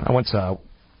weird. I once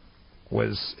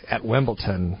was at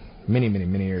Wimbledon many, many,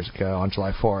 many years ago on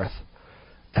July 4th,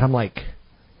 and I'm like,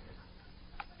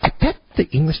 I bet the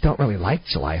English don't really like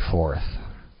July 4th.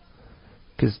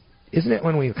 Because isn't it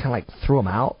when we kind of like threw them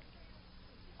out?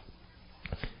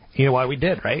 You know why we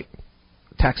did, right?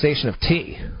 Taxation of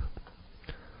tea.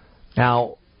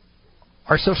 Now,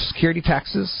 our Social Security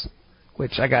taxes,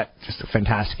 which I got just a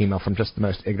fantastic email from just the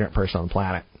most ignorant person on the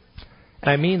planet. And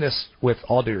I mean this with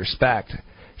all due respect.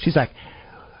 She's like,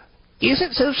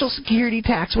 isn't Social Security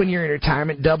tax when you're in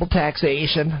retirement double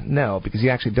taxation? No, because you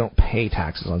actually don't pay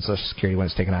taxes on Social Security when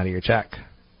it's taken out of your check.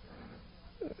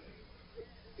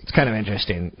 It's kind of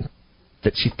interesting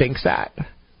that she thinks that.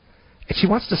 And she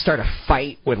wants to start a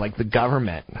fight with, the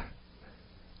government.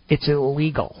 It's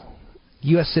illegal.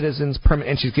 U.S. citizens,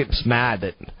 and she's getting mad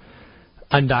that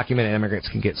undocumented immigrants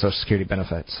can get Social Security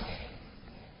benefits.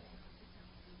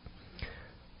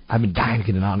 I've been dying to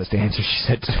get an honest answer, she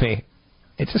said to me.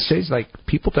 It just shows,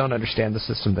 people don't understand the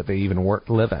system that they even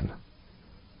live in.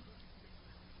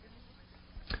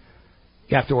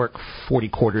 You have to work 40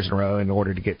 quarters in a row in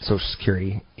order to get Social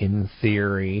Security. In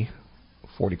theory,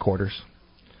 40 quarters.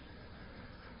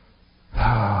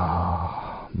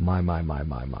 Oh, my.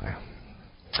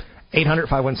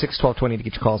 800-516-1220 to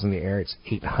get your calls in the air. It's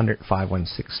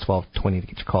 800-516-1220 to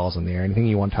get your calls in the air. Anything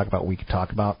you want to talk about, we could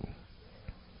talk about.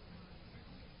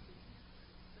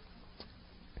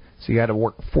 So you got to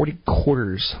work 40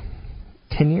 quarters,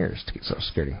 10 years to get Social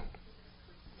Security.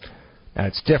 Now,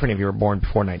 it's different if you were born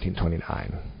before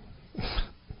 1929.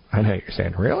 I know you're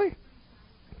saying, really?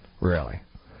 Really.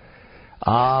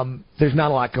 There's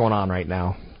not a lot going on right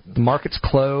now. The markets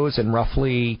close in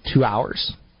roughly 2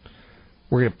 hours.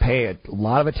 We're going to pay a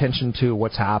lot of attention to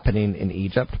what's happening in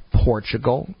Egypt,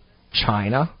 Portugal,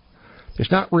 China.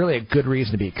 There's not really a good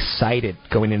reason to be excited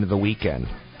going into the weekend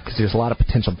because there's a lot of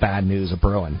potential bad news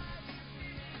brewing.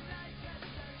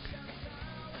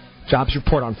 Jobs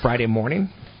report on Friday morning.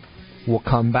 We'll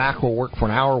come back, we'll work for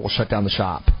an hour, we'll shut down the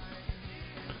shop.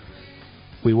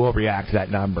 We will react to that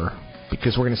number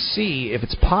because we're going to see if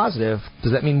it's positive,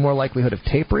 does that mean more likelihood of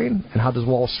tapering? And how does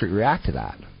Wall Street react to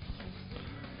that?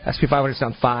 S&P 500's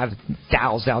down 5,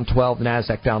 Dow's down 12, the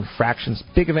NASDAQ down fractions.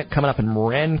 Big event coming up in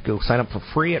Marin. Go sign up for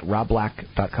free at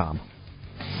robblack.com.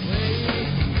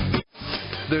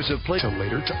 There's a place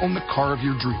later to own the car of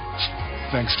your dreams,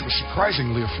 thanks to a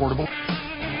surprisingly affordable...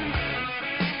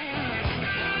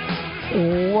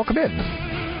 Welcome in.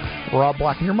 Rob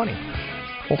Black and your money.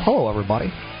 Well, hello, everybody.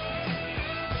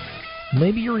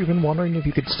 Maybe you're even wondering if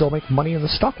you could still make money in the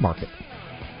stock market.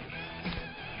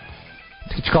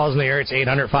 To get your calls in the air, it's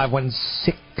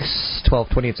 800-516-1220.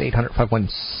 It's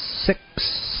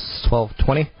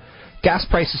 800-516-1220. Gas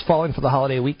prices falling for the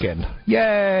holiday weekend.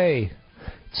 Yay!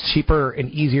 It's cheaper and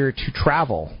easier to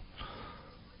travel.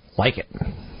 Like it.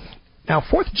 Now,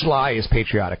 4th of July is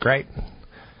patriotic, right?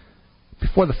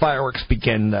 Before the fireworks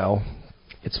begin, though,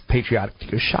 it's patriotic to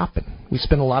go shopping. We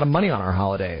spend a lot of money on our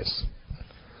holidays.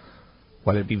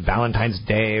 Whether it be Valentine's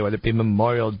Day, whether it be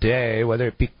Memorial Day, whether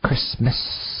it be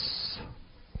Christmas.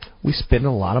 We spend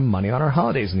a lot of money on our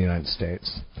holidays in the United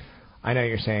States. I know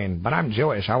you're saying, but I'm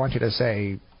Jewish. I want you to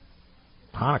say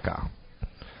Hanukkah.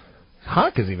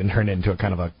 Hanukkah's even turned into a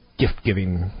kind of a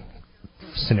gift-giving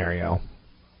scenario.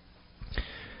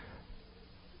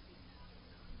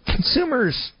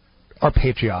 Consumers are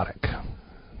patriotic,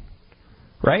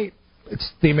 right? it's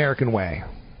the American way.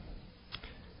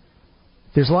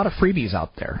 There's a lot of freebies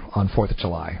out there on 4th of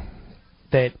July.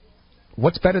 That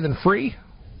what's better than free?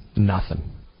 Nothing.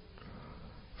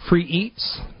 Free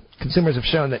eats. Consumers have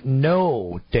shown that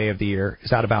no day of the year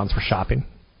is out of bounds for shopping.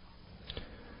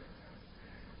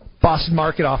 Boston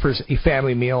Market offers a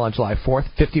family meal on July 4th,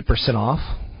 50% off.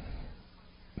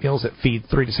 Meals that feed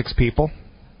 3 to 6 people.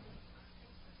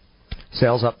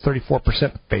 Sales up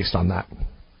 34% based on that.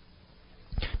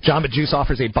 Jamba Juice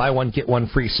offers a buy one, get one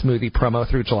free smoothie promo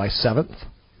through July 7th.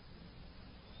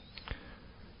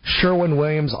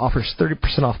 Sherwin-Williams offers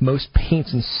 30% off most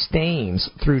paints and stains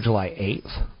through July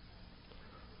 8th.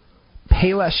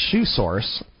 Payless Shoe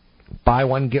Source, buy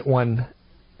one, get one,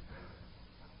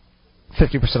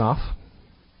 50% off.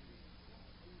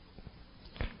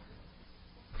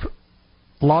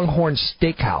 Longhorn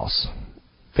Steakhouse,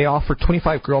 they offer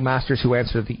 25 grill masters who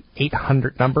answer the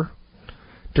 800 number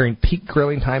during peak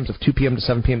grilling times of 2 p.m. to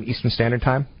 7 p.m. Eastern Standard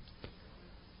Time.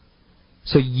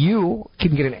 So you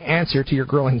can get an answer to your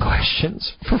grilling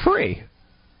questions for free.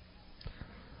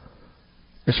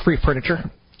 There's free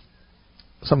furniture.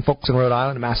 Some folks in Rhode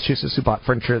Island and Massachusetts who bought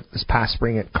furniture this past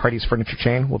spring at Cardi's Furniture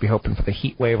Chain will be hoping for the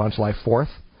heat wave on July 4th.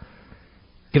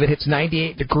 If it hits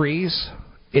 98 degrees,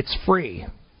 it's free.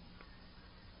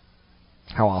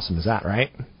 How awesome is that, right?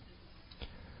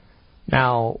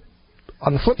 Now,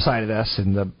 on the flip side of this,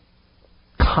 in the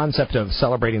concept of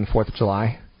celebrating the 4th of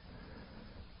July,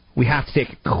 we have to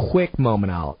take a quick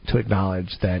moment out to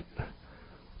acknowledge that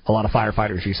a lot of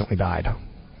firefighters recently died.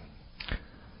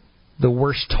 The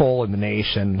worst toll in the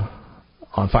nation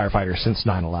on firefighters since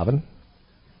 9/11.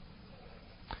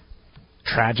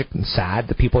 Tragic and sad,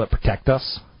 the people that protect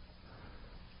us.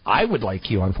 I would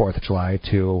like you on 4th of July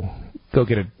to go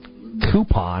get a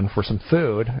coupon for some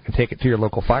food and take it to your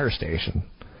local fire station.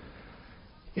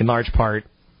 In large part,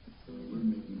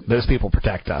 those people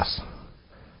protect us,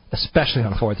 especially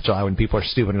on 4th of July when people are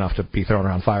stupid enough to be throwing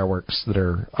around fireworks that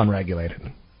are unregulated.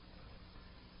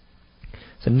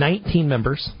 So 19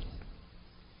 members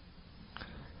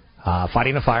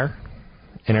fighting a fire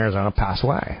in Arizona pass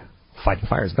away. Fighting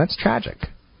fires. That's tragic.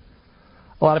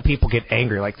 A lot of people get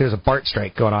angry. Like there's a BART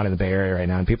strike going on in the Bay Area right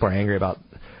now, and people are angry about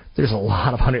there's a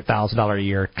lot of $100,000 a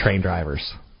year train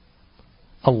drivers.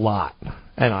 A lot.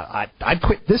 And I'd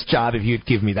quit this job if you'd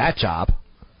give me that job.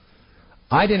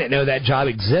 I didn't know that job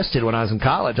existed when I was in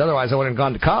college. Otherwise, I wouldn't have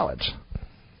gone to college.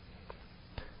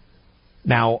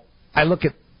 Now, I look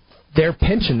at their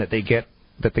pension that they get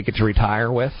to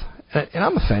retire with, and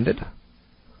I'm offended.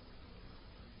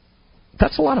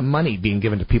 That's a lot of money being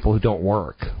given to people who don't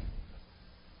work.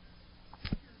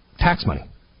 Tax money.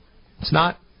 It's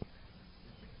not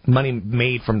money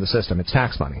made from the system. It's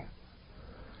tax money.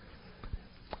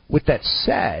 With that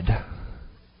said,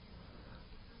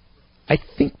 I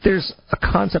think there's a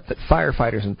concept that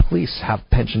firefighters and police have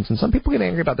pensions, and some people get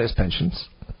angry about those pensions.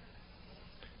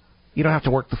 You don't have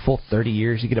to work the full 30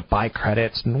 years. You get to buy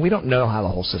credits, and we don't know how the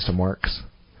whole system works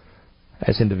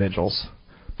as individuals.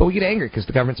 But we get angry because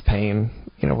the government's paying,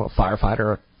 a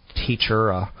firefighter, a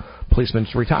teacher, a policeman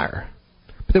to retire.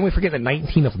 But then we forget that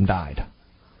 19 of them died.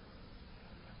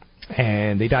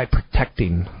 And they died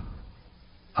protecting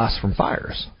us from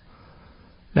fires.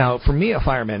 Now, for me, a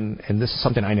fireman, and this is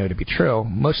something I know to be true,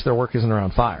 most of their work isn't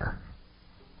around fire.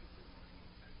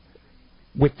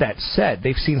 With that said,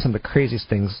 they've seen some of the craziest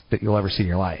things that you'll ever see in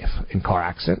your life in car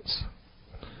accidents.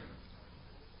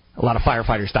 A lot of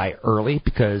firefighters die early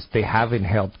because they have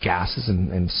inhaled gases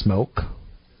and smoke.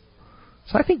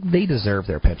 So I think they deserve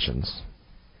their pensions.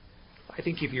 I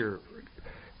think if you're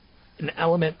an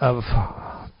element of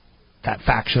that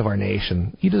faction of our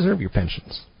nation, you deserve your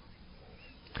pensions.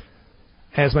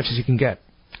 As much as you can get.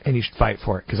 And you should fight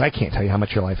for it, because I can't tell you how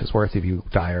much your life is worth if you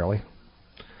die early.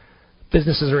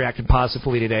 Businesses reacted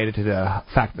positively today to the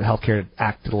fact that the Health Care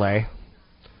Act delay.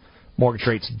 Mortgage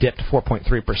rates dipped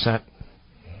 4.3%.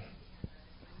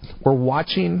 We're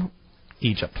watching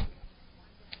Egypt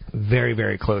very,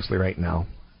 very closely right now.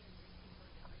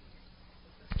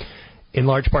 In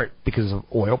large part because of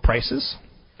oil prices,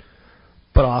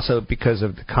 but also because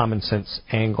of the common sense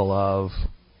angle of,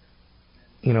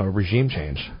 a regime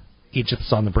change.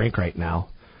 Egypt's on the brink right now,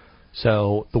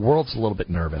 so the world's a little bit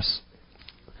nervous.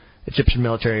 Egyptian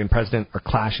military and president are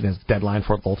clashing as the deadline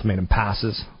for the ultimatum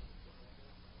passes.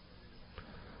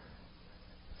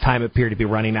 Time appeared to be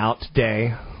running out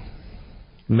today.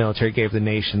 The military gave the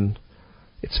nation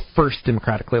its first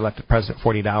democratically elected president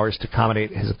 48 hours to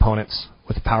accommodate his opponents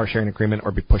with a power-sharing agreement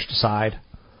or be pushed aside.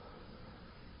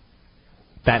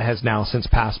 That has now since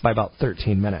passed by about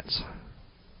 13 minutes.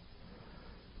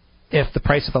 If the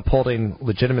price of upholding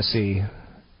legitimacy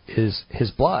is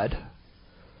his blood,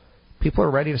 People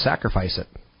are ready to sacrifice it.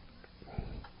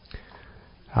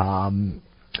 It's going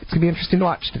to be interesting to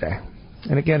watch today.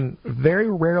 And again, very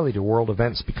rarely do world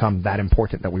events become that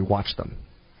important that we watch them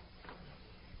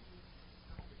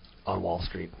on Wall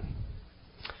Street.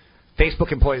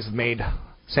 Facebook employees have made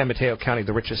San Mateo County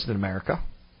the richest in America.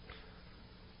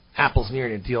 Apple's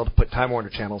nearing a deal to put Time Warner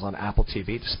channels on Apple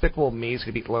TV. Despicable Me is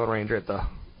going to beat Lone Ranger at the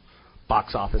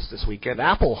box office this weekend.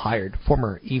 Apple hired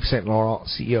former Yves Saint Laurent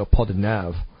CEO Paul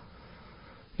Deneuve.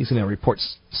 He's going to report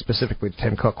specifically to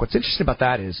Tim Cook. What's interesting about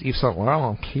that is Yves Saint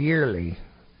Laurent clearly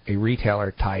a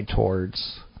retailer tied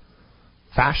towards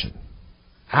fashion.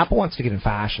 Apple wants to get in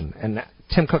fashion, and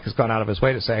Tim Cook has gone out of his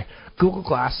way to say Google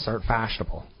Glasses aren't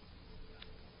fashionable.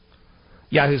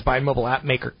 Yahoo's buying mobile app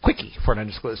maker Quickie for an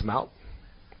undisclosed amount.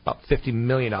 About $50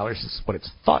 million is what it's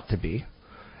thought to be.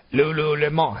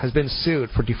 Lululemon has been sued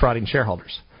for defrauding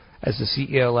shareholders as the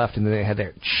CEO left and then they had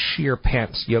their sheer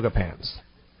pants, yoga pants.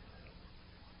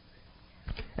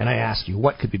 And I ask you,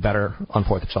 what could be better on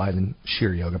 4th of July than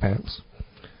sheer yoga pants?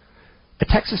 A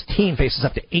Texas teen faces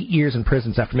up to 8 years in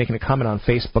prison after making a comment on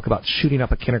Facebook about shooting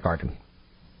up a kindergarten.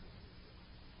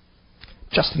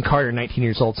 Justin Carter, 19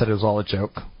 years old, said it was all a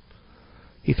joke.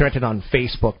 He threatened on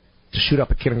Facebook to shoot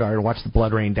up a kindergarten, watch the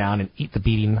blood rain down, and eat the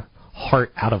beating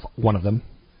heart out of one of them.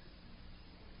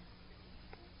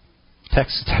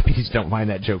 Texas deputies don't find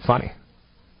that joke funny.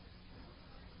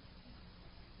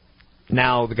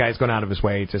 Now the guy's going out of his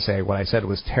way to say what I said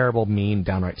was terrible, mean,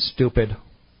 downright stupid.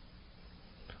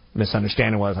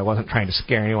 Misunderstanding was I wasn't trying to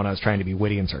scare anyone. I was trying to be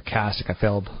witty and sarcastic. I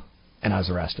failed, and I was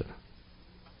arrested.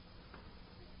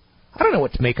 I don't know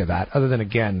what to make of that, other than,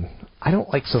 again, I don't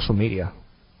like social media.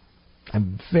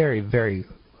 I'm very, very,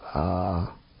 I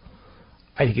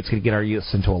think it's going to get our youth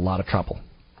into a lot of trouble.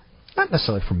 Not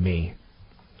necessarily from me.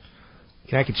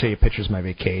 You know, I could show you pictures of my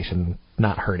vacation,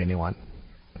 not hurt anyone.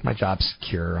 My job's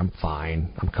secure, I'm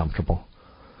fine, I'm comfortable.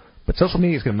 But social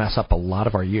media is going to mess up a lot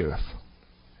of our youth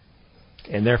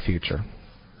and their future.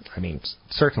 I mean,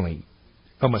 certainly,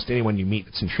 almost anyone you meet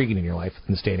that's intriguing in your life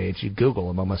in this day and age, you Google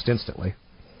them almost instantly.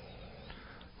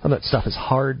 Some of that stuff is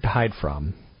hard to hide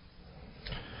from.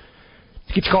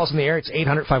 To get your calls in the air, it's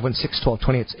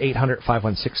 800-516-1220. It's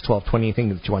 800-516-1220. Anything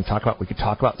that you want to talk about, we could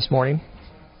talk about this morning.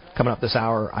 Coming up this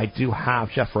hour, I do have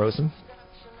Jeff Rosen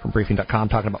from Briefing.com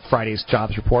talking about Friday's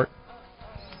jobs report.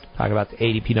 Talking about the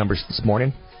ADP numbers this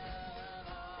morning.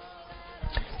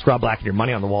 It's Rob Black and your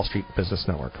money on the Wall Street Business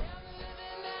Network.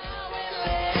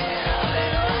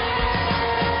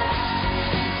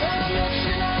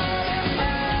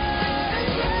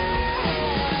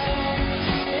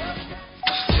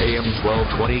 AM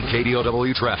 1220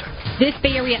 KDOW traffic. This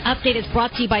Bay Area update is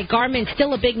brought to you by Garmin.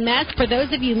 Still a big mess for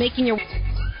those of you making your...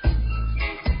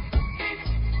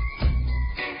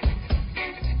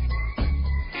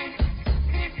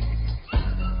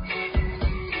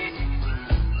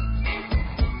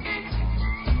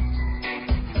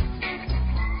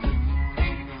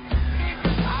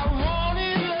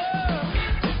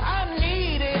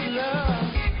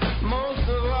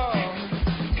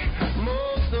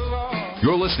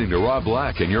 You're listening to Rob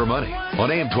Black and Your Money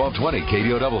on AM 1220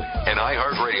 KDOW, an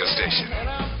iHeart radio station.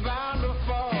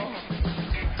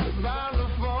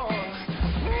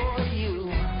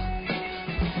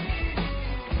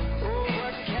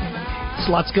 There's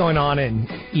lots going on in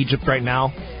Egypt right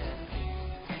now.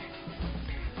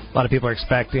 A lot of people are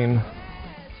expecting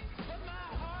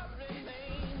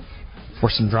for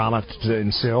some drama to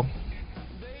ensue.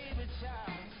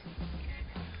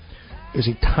 There's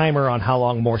a timer on how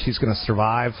long Morsi's going to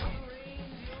survive.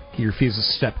 He refuses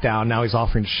to step down. Now he's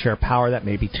offering to share power. That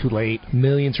may be too late.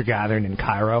 Millions are gathering in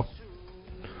Cairo.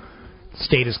 The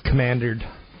state has commandeered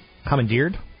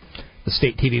the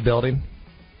state TV building.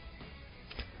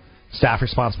 Staff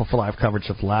responsible for live coverage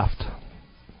have left.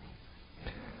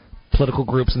 Political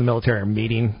groups in the military are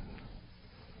meeting.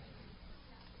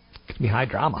 It's going to be high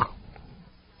drama.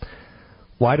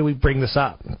 Why do we bring this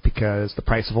up? Because the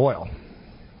price of oil.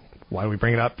 Why do we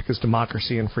bring it up? Because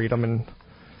democracy and freedom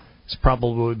is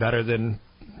probably better than,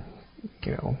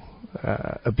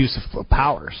 abuse of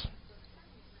powers.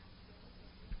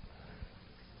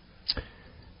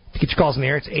 To get your calls in the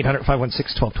air, it's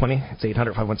 800-516-1220. It's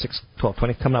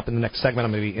 800-516-1220. Coming up in the next segment,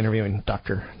 I'm going to be interviewing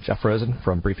Dr. Jeff Rosen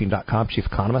from Briefing.com, chief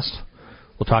economist.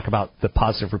 We'll talk about the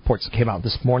positive reports that came out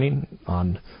this morning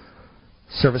on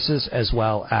services as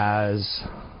well as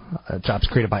jobs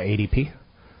created by ADP.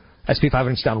 S&P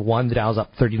 500's down 1, the Dow's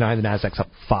up 39, the Nasdaq's up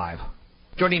 5.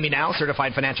 Joining me now,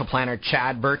 certified financial planner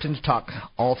Chad Burton to talk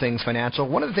all things financial.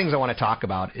 One of the things I want to talk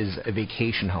about is a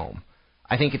vacation home.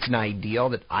 I think it's an ideal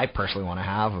that I personally want to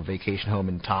have, a vacation home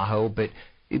in Tahoe, but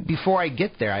before I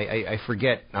get there, I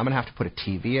forget, I'm going to have to put a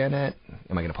TV in it.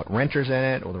 Am I going to put renters in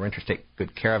it? Will the renters take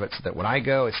good care of it so that when I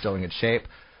go, it's still in good shape?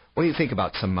 What do you think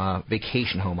about some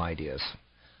vacation home ideas?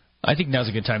 I think now's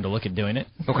a good time to look at doing it.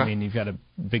 Okay. I mean, you've got a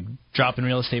big drop in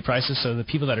real estate prices, so the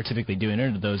people that are typically doing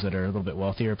it are those that are a little bit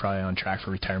wealthier, probably on track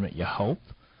for retirement, you hope.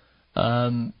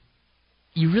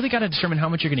 You really got to determine how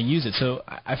much you're going to use it. So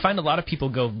I find a lot of people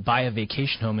go buy a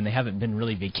vacation home and they haven't been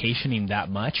really vacationing that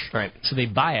much. Right. So they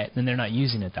buy it and they're not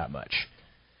using it that much.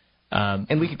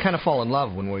 And we could kind of fall in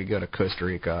love when we go to Costa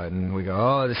Rica and we go,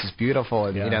 oh, this is beautiful.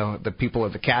 And, Yeah. you know, the people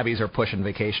at the cabbies are pushing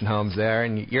vacation homes there.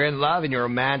 And you're in love and you're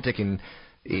romantic and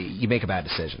you make a bad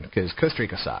decision because Costa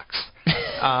Rica sucks.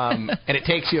 And it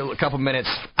takes you a couple minutes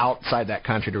outside that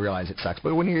country to realize it sucks.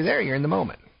 But when you're there, you're in the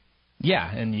moment.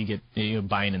 Yeah, and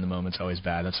buying in the moment's always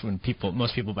bad. That's when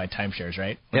most people buy timeshares,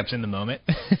 right? When it's in the moment.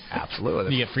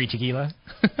 Absolutely. You get free tequila.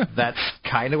 That's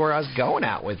kind of where I was going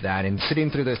at with that. And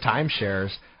sitting through those timeshares,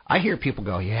 I hear people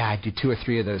go, yeah, I do 2 or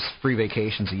 3 of those free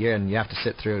vacations a year, and you have to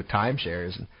sit through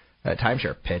timeshares and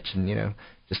timeshare pitch, and, you know,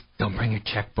 just don't bring your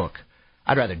checkbook.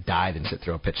 I'd rather die than sit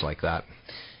through a pitch like that.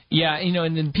 Yeah, you know,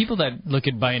 and then people that look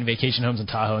at buying vacation homes in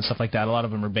Tahoe and stuff like that, a lot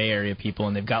of them are Bay Area people,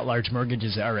 and they've got large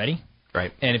mortgages already.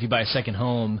 Right. And if you buy a second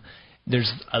home, there's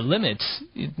a limit,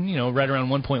 you know, right around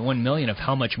 $1.1 million of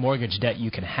how much mortgage debt you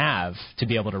can have to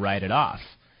be able to write it off.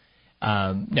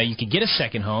 Now, you could get a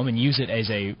second home and use it as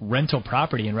a rental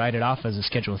property and write it off as a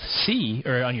Schedule C,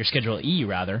 or on your Schedule E,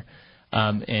 rather.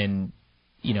 And,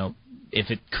 you know, if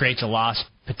it creates a loss,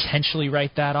 potentially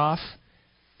write that off.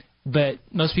 But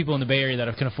most people in the Bay Area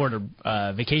that can afford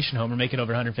a vacation home are making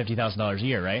over $150,000 a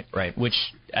year, right? Right. Which,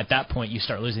 at that point, you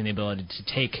start losing the ability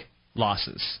to take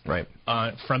losses right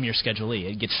from your Schedule E.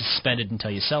 It gets suspended until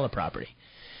you sell a property.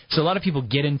 So a lot of people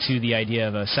get into the idea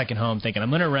of a second home thinking, I'm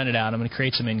going to rent it out, I'm going to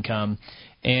create some income,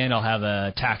 and I'll have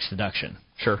a tax deduction.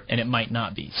 Sure. And it might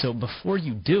not be. So before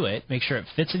you do it, make sure it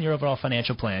fits in your overall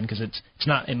financial plan, because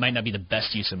it might not be the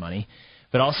best use of money,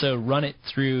 but also run it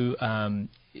through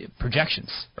projections.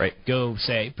 Right.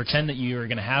 Pretend that you are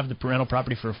going to have the rental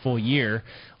property for a full year,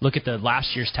 look at the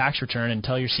last year's tax return, and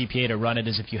tell your CPA to run it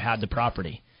as if you had the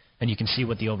property. And you can see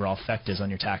what the overall effect is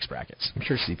on your tax brackets. I'm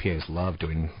sure CPAs love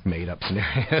doing made-up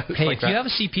scenarios. Hey, like if you have a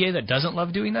CPA that doesn't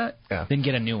love doing that, then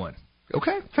get a new one.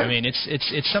 Okay. I mean,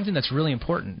 it's something that's really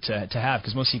important to have,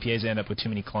 because most CPAs end up with too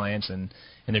many clients and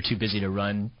they're too busy to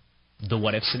run the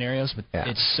what-if scenarios. But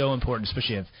it's so important,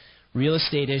 especially if real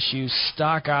estate issues,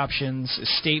 stock options,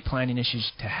 estate planning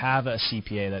issues, to have a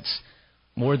CPA that's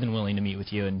more than willing to meet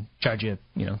with you and charge you,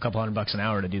 a couple $100 an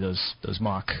hour to do those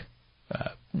mock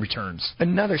returns.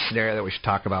 Another scenario that we should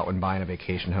talk about when buying a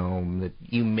vacation home that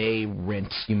you may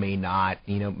rent, you may not,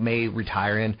 may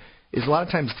retire in, is a lot of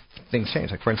times things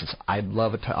change. Like, for instance, I'd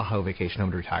love a Tahoe vacation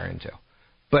home to retire into.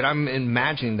 But I'm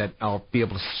imagining that I'll be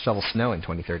able to shovel snow in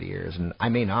 20, 30 years, and I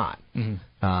may not.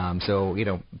 Mm-hmm. So,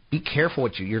 be careful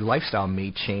what your lifestyle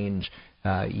may change.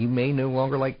 You may no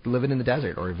longer like living in the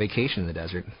desert or vacation in the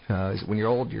desert. When you're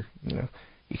old, you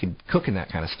can cook in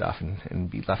that kind of stuff and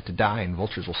be left to die, and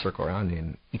vultures will circle around you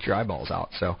and eat your eyeballs out.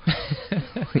 So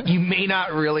you may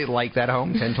not really like that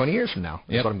home 10, 20 years from now.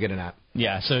 That's what I'm getting at.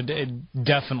 Yeah, so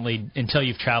definitely, until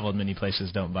you've traveled many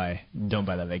places, don't buy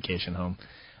that vacation home.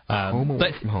 Home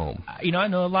away from home. I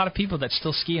know a lot of people that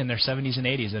still ski in their 70s and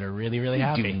 80s that are really, really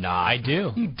happy. You do not. I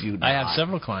do. You do not. I have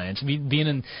several clients.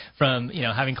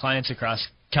 Having clients across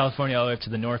California all the way up to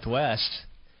the Northwest.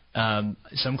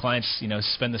 Some clients,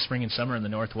 spend the spring and summer in the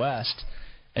Northwest,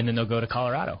 and then they'll go to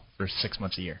Colorado for 6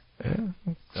 months a year.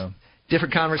 Yeah. So,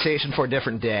 different conversation for a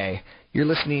different day. You're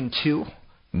listening to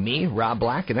me, Rob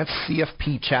Black, and that's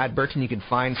CFP Chad Burton. You can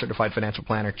find Certified Financial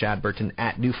Planner Chad Burton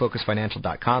at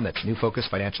newfocusfinancial.com. That's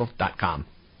newfocusfinancial.com.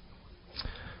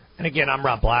 And again, I'm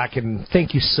Rob Black, and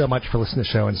thank you so much for listening to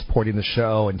the show and supporting the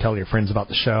show and telling your friends about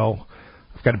the show.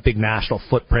 I've got a big national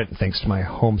footprint thanks to my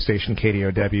home station,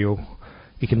 KDOW.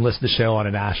 You can listen to the show on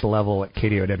a national level at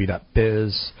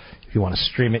KDOW.biz. If you want to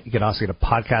stream it, you can also get a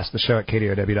podcast of the show at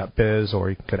KDOW.biz, or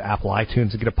you can go to Apple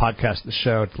iTunes and get a podcast of the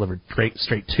show delivered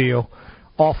straight to you,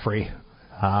 all free.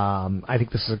 I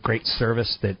think this is a great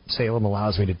service that Salem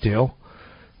allows me to do,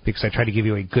 because I try to give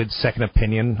you a good second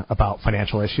opinion about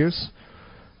financial issues.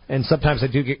 And sometimes I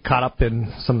do get caught up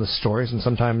in some of the stories, and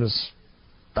sometimes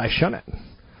I shun it.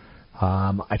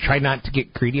 I try not to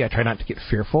get greedy. I try not to get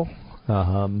fearful.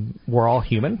 We're all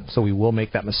human, so we will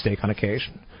make that mistake on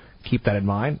occasion. Keep that in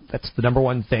mind. That's the number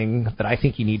one thing that I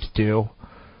think you need to do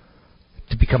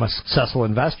to become a successful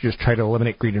investor, is try to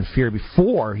eliminate greed and fear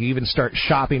before you even start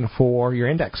shopping for your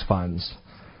index funds.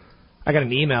 I got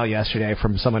an email yesterday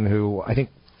from someone who I think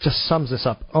just sums this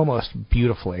up almost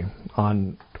beautifully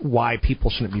on why people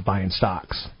shouldn't be buying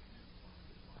stocks.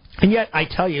 And yet, I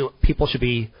tell you, people should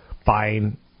be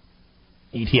buying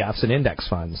ETFs and index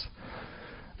funds.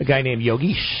 A guy named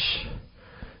Yogesh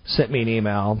sent me an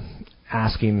email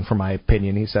asking for my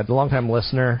opinion. He said, long-time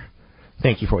listener,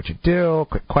 thank you for what you do.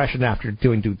 Quick question, after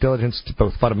doing due diligence to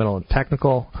both fundamental and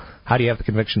technical, how do you have the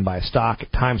conviction to buy a stock?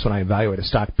 At times when I evaluate a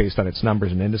stock based on its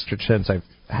numbers and industry trends, I've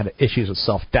had issues with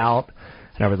self-doubt.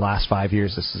 And over the last 5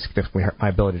 years, this has significantly hurt my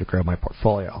ability to grow my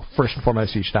portfolio. First and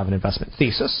foremost, you should have an investment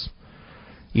thesis.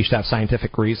 You should have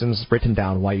scientific reasons written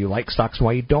down why you like stocks and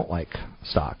why you don't like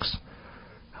stocks.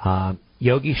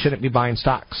 Yogi shouldn't be buying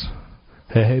stocks.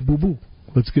 Hey, boo-boo,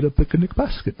 let's get a picnic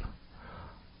basket.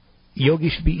 Yogi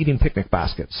should be eating picnic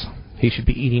baskets. He should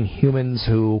be eating humans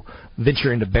who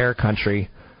venture into bear country,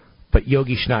 but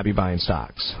Yogi should not be buying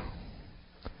stocks.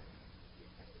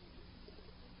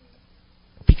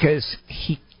 Because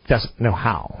he doesn't know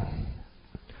how.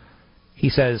 He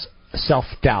says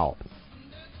self-doubt.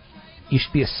 You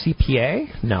should be a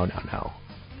CPA? No. A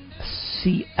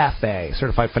CFA,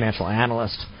 Certified Financial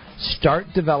Analyst. Start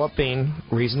developing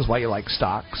reasons why you like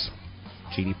stocks.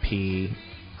 GDP,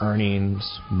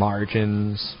 earnings,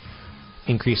 margins,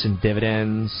 increase in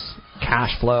dividends,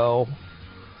 cash flow.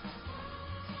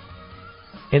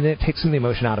 And then it takes some of the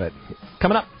emotion out of it.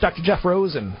 Coming up, Dr. Jeff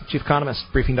Rosen, Chief Economist,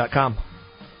 Briefing.com.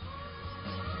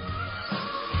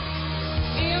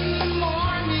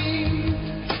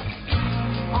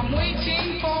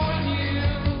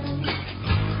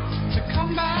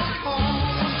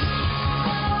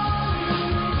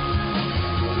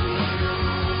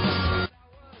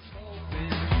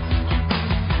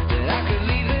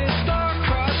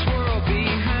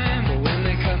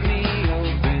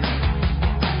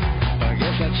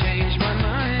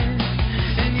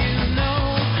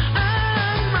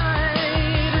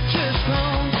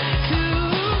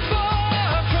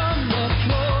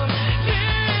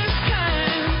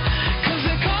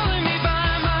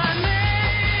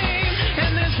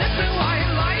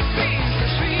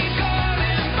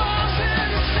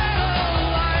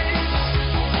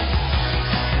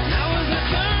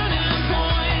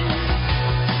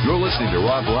 To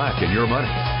Rob Black and Your Money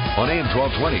on AM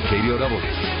 1220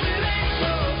 KDOW.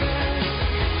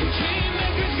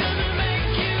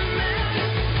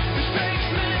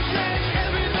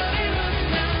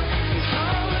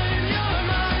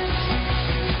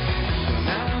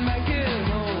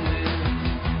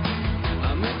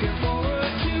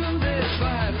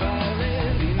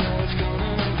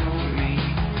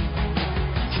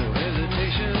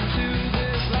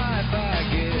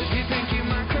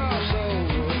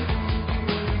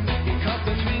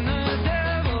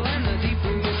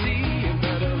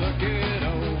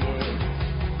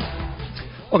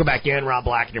 Welcome back in, Rob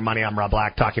Black and Your Money. I'm Rob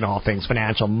Black, talking all things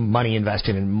financial, money,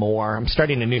 investing, and more. I'm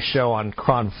starting a new show on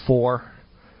KRON 4.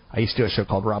 I used to do a show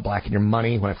called Rob Black and Your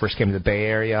Money when I first came to the Bay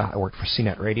Area. I worked for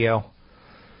CNET Radio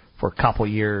for a couple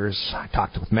years. I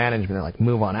talked with management. They're like,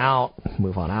 move on out,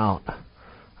 move on out.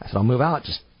 I said, I'll move out,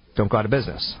 just don't go out of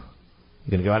business.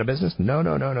 You going to go out of business? No.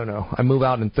 I move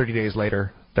out, and 30 days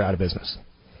later, they're out of business.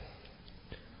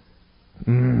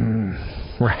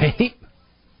 Right?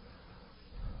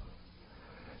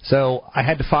 So I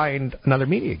had to find another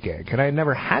media gig, and I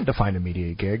never had to find a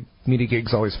media gig. Media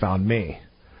gigs always found me.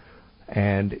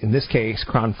 And in this case,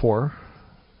 KRON 4,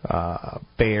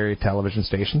 Bay Area television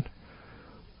station,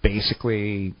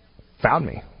 basically found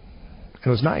me. It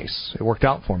was nice. It worked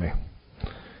out for me.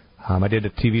 I did a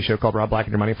TV show called Rob Black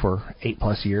and Your Money for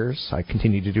 8+ years. I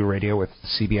continued to do radio with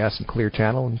CBS and Clear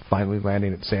Channel, and finally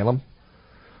landing at Salem.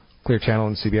 Clear Channel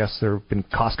and CBS, they've been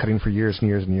cost-cutting for years and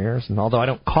years and years. And although I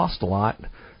don't cost a lot,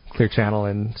 Clear Channel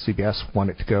and CBS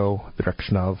wanted to go the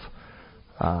direction of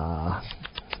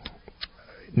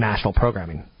national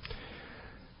programming.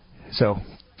 So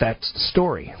that's the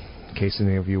story, in case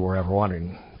any of you were ever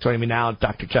wondering. Joining me now,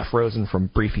 Dr. Jeff Rosen from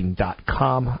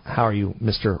Briefing.com. How are you,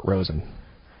 Mr. Rosen?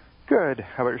 Good.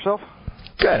 How about yourself?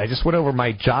 Good. I just went over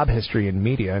my job history in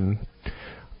media, and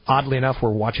oddly enough,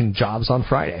 we're watching Jobs on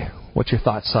Friday. What's your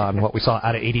thoughts on what we saw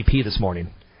out of ADP this morning?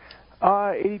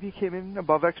 ADP came in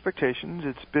above expectations.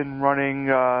 It's been running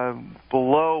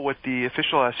below what the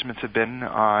official estimates have been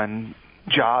on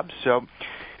jobs. So,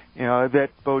 that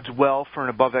bodes well for an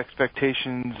above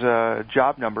expectations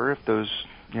job number if those,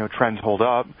 trends hold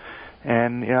up.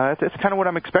 And, that's kind of what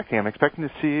I'm expecting. I'm expecting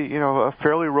to see, a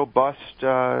fairly robust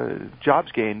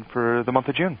jobs gain for the month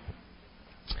of June.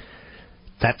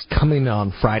 That's coming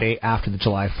on Friday after the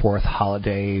July 4th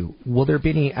holiday. Will there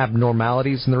be any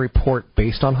abnormalities in the report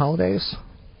based on holidays?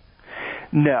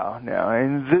 No.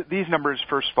 And these numbers,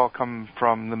 first of all, come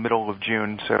from the middle of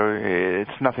June, so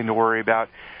it's nothing to worry about.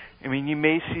 I mean, you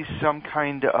may see some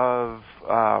kind of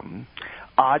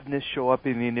oddness show up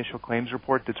in the initial claims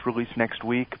report that's released next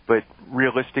week, but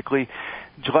realistically,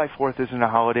 July 4th isn't a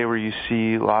holiday where you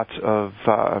see lots of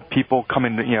people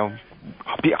coming,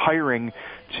 be hiring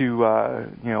to,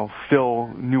 fill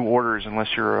new orders unless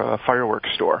you're a fireworks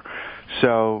store.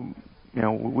 So,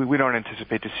 we don't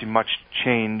anticipate to see much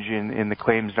change in the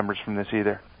claims numbers from this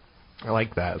either. I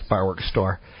like that, fireworks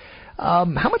store. How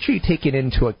much are you taking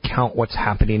into account what's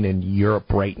happening in Europe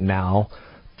right now?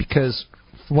 Because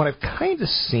from what I've kind of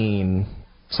seen,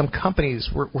 some companies,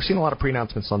 we're seeing a lot of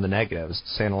pre-announcements on the negatives,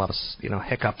 saying a lot of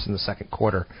hiccups in the second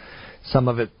quarter. Some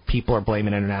of it, people are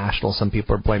blaming international. Some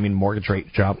people are blaming mortgage rate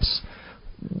jumps.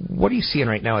 What are you seeing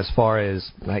right now as far as,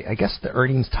 I guess, the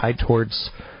earnings tied towards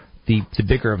the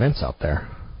bigger events out there?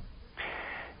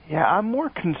 Yeah, I'm more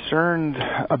concerned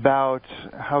about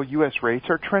how U.S. rates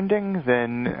are trending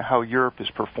than how Europe is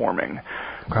performing.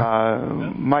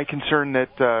 Okay. My concern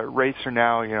that rates are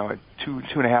now, at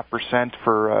 2.5%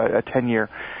 for a 10-year.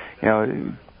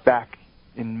 Back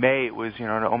in May it was,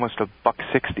 almost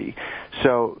 $1.60.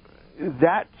 So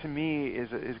that to me is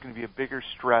going to be a bigger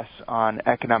stress on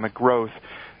economic growth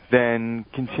than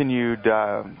continued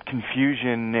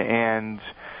confusion and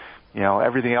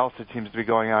everything else that seems to be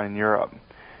going on in Europe.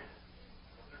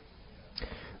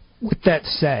 With that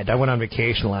said, I went on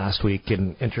vacation last week,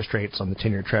 and interest rates on the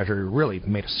 10-year Treasury really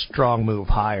made a strong move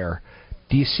higher.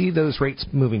 Do you see those rates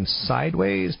moving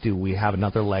sideways? Do we have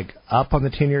another leg up on the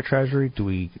 10-year Treasury? Do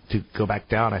we go back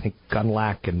down? I think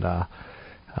Gunlack and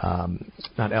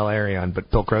not El Arion, but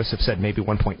Bill Gross have said maybe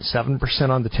 1.7%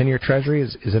 on the 10-year Treasury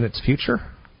is in its future.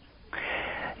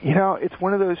 It's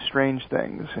one of those strange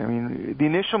things. I mean, the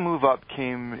initial move up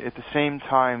came at the same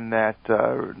time that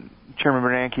Chairman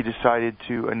Bernanke decided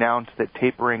to announce that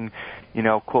tapering,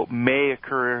 quote, may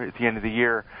occur at the end of the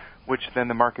year, which then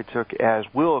the market took as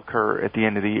will occur at the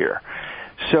end of the year.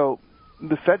 So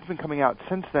the Fed's been coming out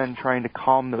since then trying to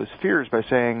calm those fears by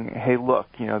saying, hey, look,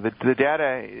 the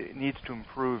data needs to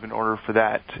improve in order for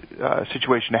that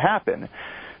situation to happen.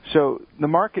 So the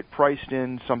market priced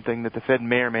in something that the Fed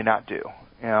may or may not do.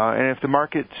 And if the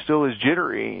market still is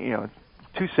jittery,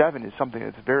 2.7 is something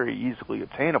that's very easily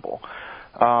obtainable.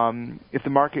 If the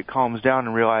market calms down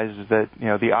and realizes that,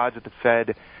 the odds that the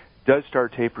Fed does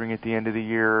start tapering at the end of the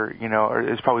year,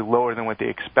 is probably lower than what they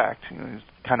expect, is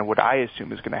kind of what I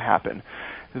assume is going to happen,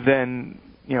 then,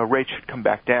 rates should come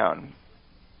back down.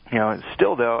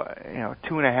 Still though,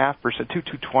 2.5%,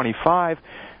 2.25,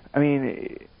 I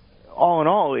mean, all in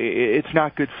all, it's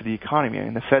not good for the economy. I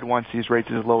mean, the Fed wants these rates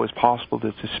as low as possible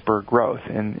to spur growth,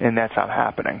 and that's not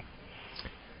happening.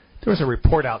 There was a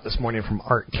report out this morning from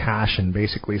Art Cashin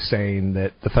basically saying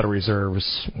that the Federal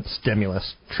Reserve's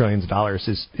stimulus, trillions of dollars,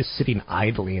 is sitting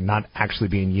idly and not actually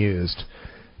being used.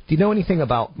 Do you know anything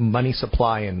about money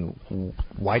supply and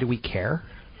why do we care?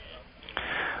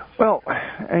 Well,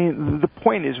 I mean, the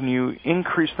point is when you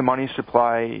increase the money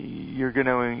supply, you're going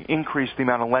to increase the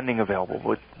amount of lending available.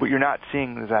 What you're not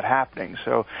seeing is that happening.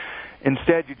 So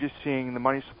instead, you're just seeing the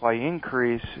money supply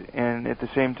increase, and at the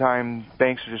same time,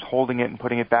 banks are just holding it and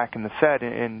putting it back in the Fed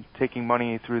and taking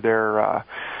money through their,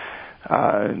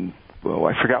 well,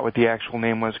 I forgot what the actual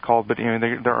name was called, but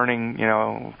they're earning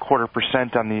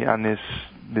 0.25% on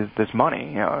this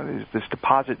money, this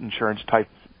deposit insurance type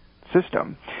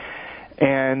system.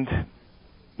 And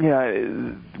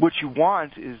what you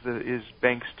want is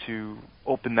banks to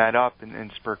open that up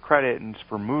and spur credit and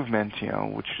spur movement,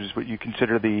 which is what you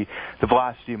consider the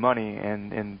velocity of money,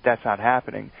 and that's not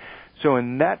happening. So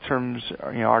in that terms,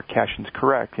 Art Cashin's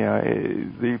correct.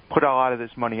 They put a lot of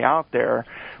this money out there,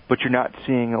 but you're not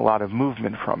seeing a lot of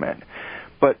movement from it.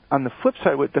 But on the flip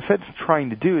side, what the Fed's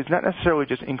trying to do is not necessarily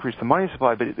just increase the money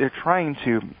supply, but they're trying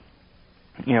to,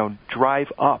 drive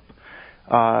up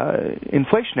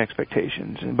inflation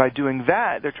expectations. And by doing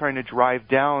that, they're trying to drive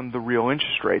down the real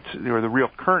interest rates, or the real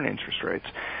current interest rates.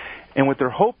 And what they're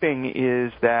hoping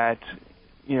is that,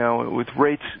 with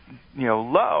rates,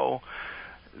 low,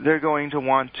 they're going to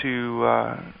want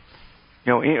to,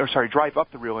 drive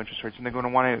up the real interest rates, and they're going to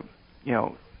want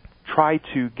to, try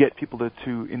to get people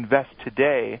to invest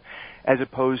today as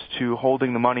opposed to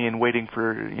holding the money and waiting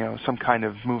for, some kind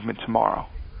of movement tomorrow.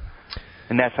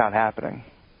 And that's not happening.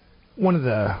 One of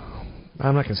the,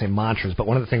 I'm not going to say mantras, but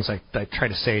one of the things I try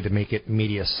to say to make it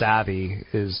media savvy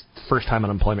is first-time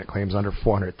unemployment claims under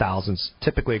 400,000 is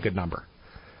typically a good number.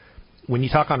 When you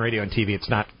talk on radio and TV, it's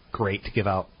not great to give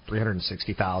out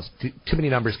 360,000. Too many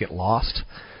numbers get lost.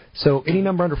 So any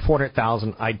number under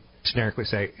 400,000, I generically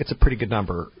say it's a pretty good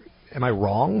number. am I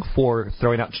wrong for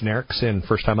throwing out generics in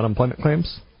first-time unemployment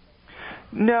claims?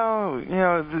 No,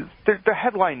 the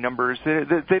headline numbers,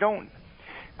 they don't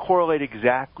correlate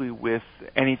exactly with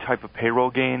any type of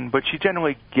payroll gain, but you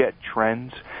generally get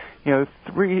trends.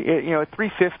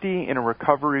 350 in a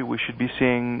recovery, we should be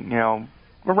seeing,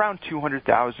 around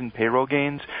 200,000 payroll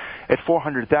gains. At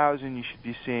 400,000, you should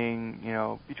be seeing,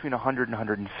 between 100 and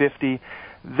 150.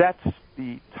 That's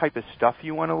the type of stuff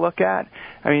you want to look at.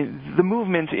 I mean, the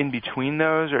movements in between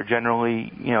those are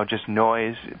generally, just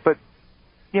noise. But,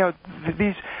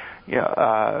 these,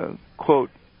 quote,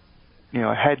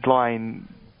 headline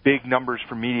big numbers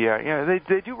for media,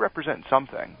 they do represent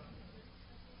something.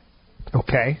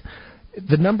 Okay.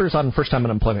 The numbers on first-time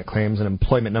unemployment claims and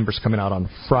employment numbers coming out on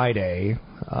Friday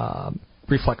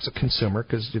reflects a consumer,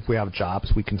 because if we have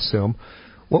jobs, we consume.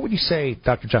 What would you say,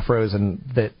 Dr. Jeff Rosen,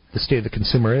 that the state of the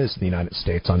consumer is in the United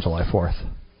States on July 4th?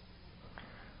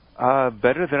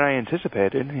 Better than I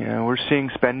anticipated. We're seeing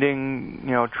spending,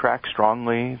 track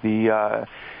strongly. The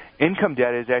income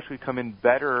data has actually come in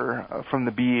better from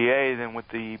the BEA than what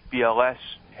the BLS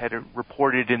had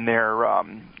reported in their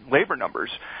labor numbers.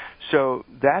 So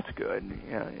that's good.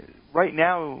 Right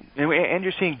now, and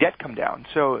you're seeing debt come down.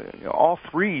 So all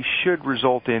three should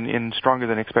result in stronger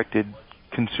than expected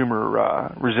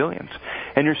consumer resilience.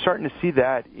 And you're starting to see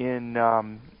that in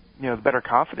the better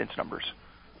confidence numbers.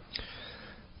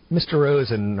 Mr.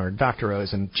 Rosen, or Dr.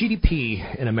 Rosen,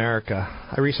 GDP in America,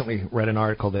 I recently read an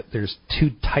article that there's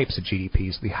two types of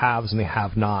GDPs, the haves and the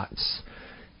have-nots.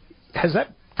 Has that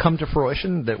come to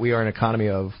fruition, that we are an economy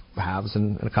of haves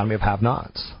and an economy of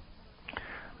have-nots?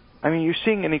 I mean, you're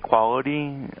seeing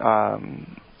inequality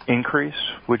increase,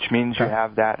 which means you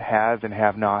have that have and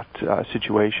have-not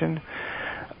situation.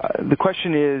 The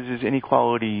question is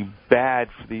inequality bad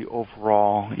for the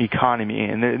overall economy?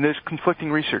 And there's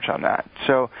conflicting research on that.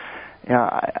 So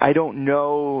I don't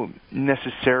know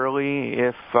necessarily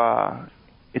if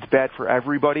it's bad for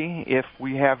everybody if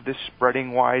we have this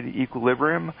spreading wide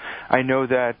equilibrium. I know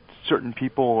that certain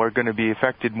people are going to be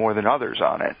affected more than others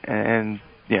on it. And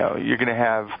you're going to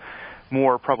have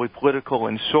more probably political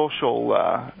and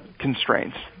social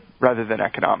constraints rather than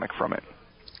economic from it.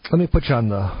 Let me put you on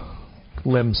the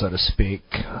limb, so to speak.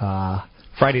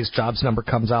 Friday's jobs number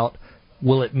comes out.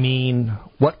 What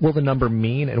will the number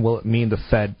mean, and will it mean the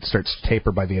Fed starts to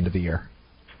taper by the end of the year?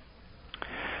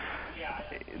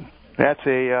 That's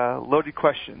a loaded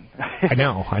question. I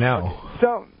know.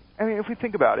 So, I mean, if we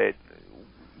think about it,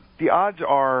 the odds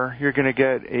are you're going to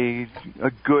get a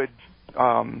good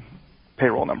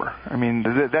payroll number. I mean,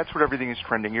 that's what everything is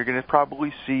trending. You're going to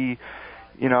probably see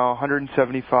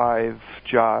 175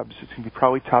 jobs. It's going to be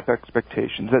probably top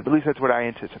expectations. At least that's what I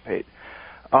anticipate.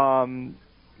 You're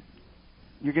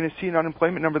going to see an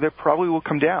unemployment number that probably will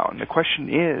come down. The question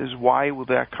is, why will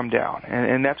that come down?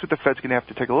 And that's what the Fed's going to have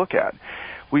to take a look at.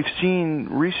 We've seen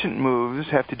recent moves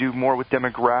have to do more with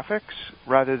demographics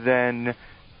rather than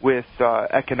with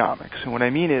economics. And what I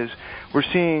mean is we're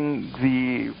seeing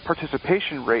the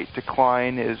participation rate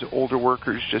decline as older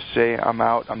workers just say, I'm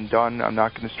out, I'm done, I'm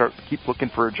not going to keep looking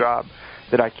for a job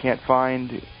that I can't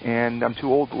find, and I'm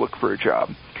too old to look for a job.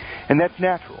 And that's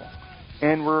natural.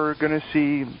 And we're going to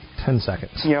see 10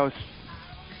 seconds.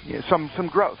 Some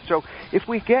growth. So if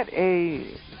we get a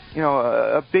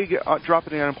big drop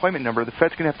in the unemployment number, the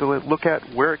Fed's going to have to look at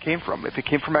where it came from. If it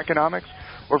came from economics,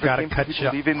 or if it came from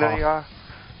people leaving the...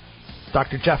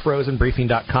 Dr. Jeff Rosen,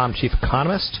 Briefing.com, Chief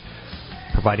Economist,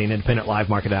 providing independent live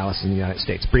market analysis in the United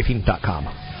States. Briefing.com.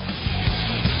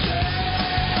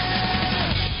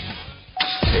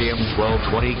 AM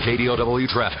 1220 KDOW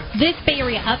traffic. This Bay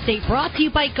Area update brought to you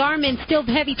by Garmin. Still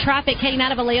heavy traffic heading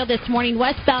out of Vallejo this morning,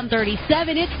 westbound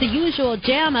 37. It's the usual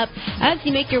jam up as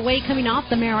you make your way coming off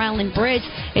the Mare Island Bridge.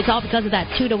 It's all because of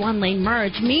that 2-to-1 lane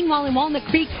merge. Meanwhile, in Walnut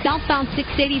Creek, southbound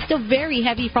 680 still very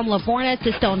heavy from Livorno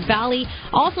to Stone Valley.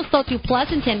 Also slow through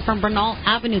Pleasanton from Bernal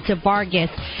Avenue to Vargas.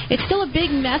 It's still a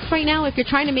big mess right now if you're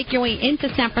trying to make your way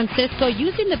into San Francisco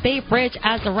using the Bay Bridge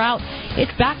as a route.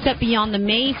 It's backed up beyond the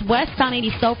maze. Westbound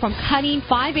 80 slow from Cutting,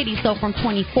 580 slow from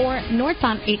 24.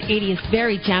 Northbound 880 is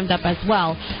very jammed up as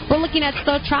well. We're looking at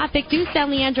slow traffic due San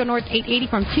Leandro North 880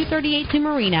 from 238 to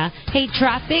Marina. Hate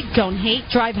traffic, don't hate,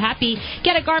 drive happy.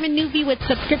 Get a Garmin Newbie with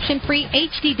subscription-free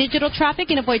HD digital traffic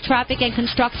and avoid traffic and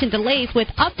construction delays with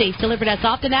updates delivered as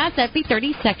often as every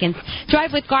 30 seconds.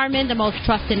 Drive with Garmin, the most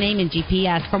trusted name in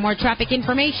GPS. For more traffic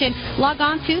information, log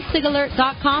on to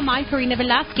sigalert.com. I'm Karina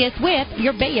Velasquez with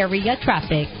your Bay Area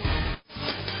traffic.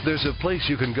 There's a place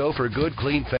you can go for good,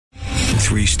 clean...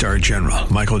 Three-star general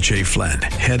Michael J. Flynn,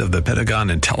 head of the Pentagon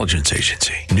Intelligence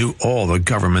Agency, knew all the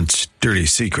government's dirty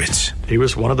secrets. He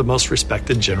was one of the most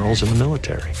respected generals in the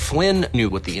military. Flynn knew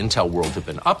what the intel world had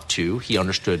been up to. He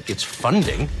understood its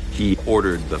funding. He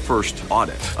ordered the first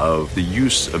audit of the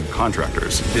use of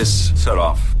contractors. This set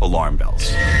off alarm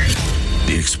bells.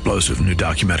 The explosive new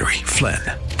documentary, Flynn,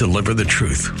 Deliver the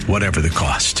Truth, Whatever the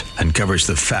Cost, uncovers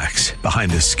the facts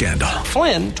behind this scandal.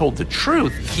 Flynn told the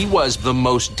truth. He was the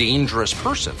most dangerous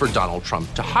person for Donald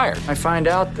Trump to hire. I find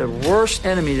out the worst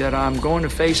enemy that I'm going to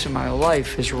face in my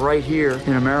life is right here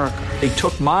in America. They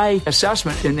took my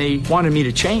assessment and they wanted me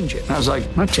to change it. And I was like,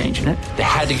 I'm not changing it. They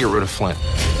had to get rid of Flynn.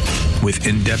 With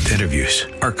in-depth interviews,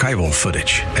 archival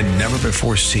footage, and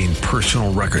never-before-seen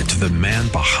personal records of the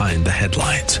man behind the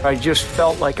headlines. I just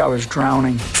felt like I was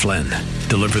drowning. Flynn,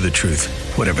 Deliver the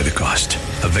Truth, Whatever the Cost.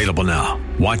 Available now.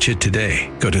 Watch it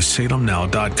today. Go to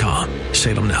salemnow.com.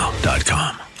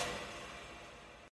 salemnow.com.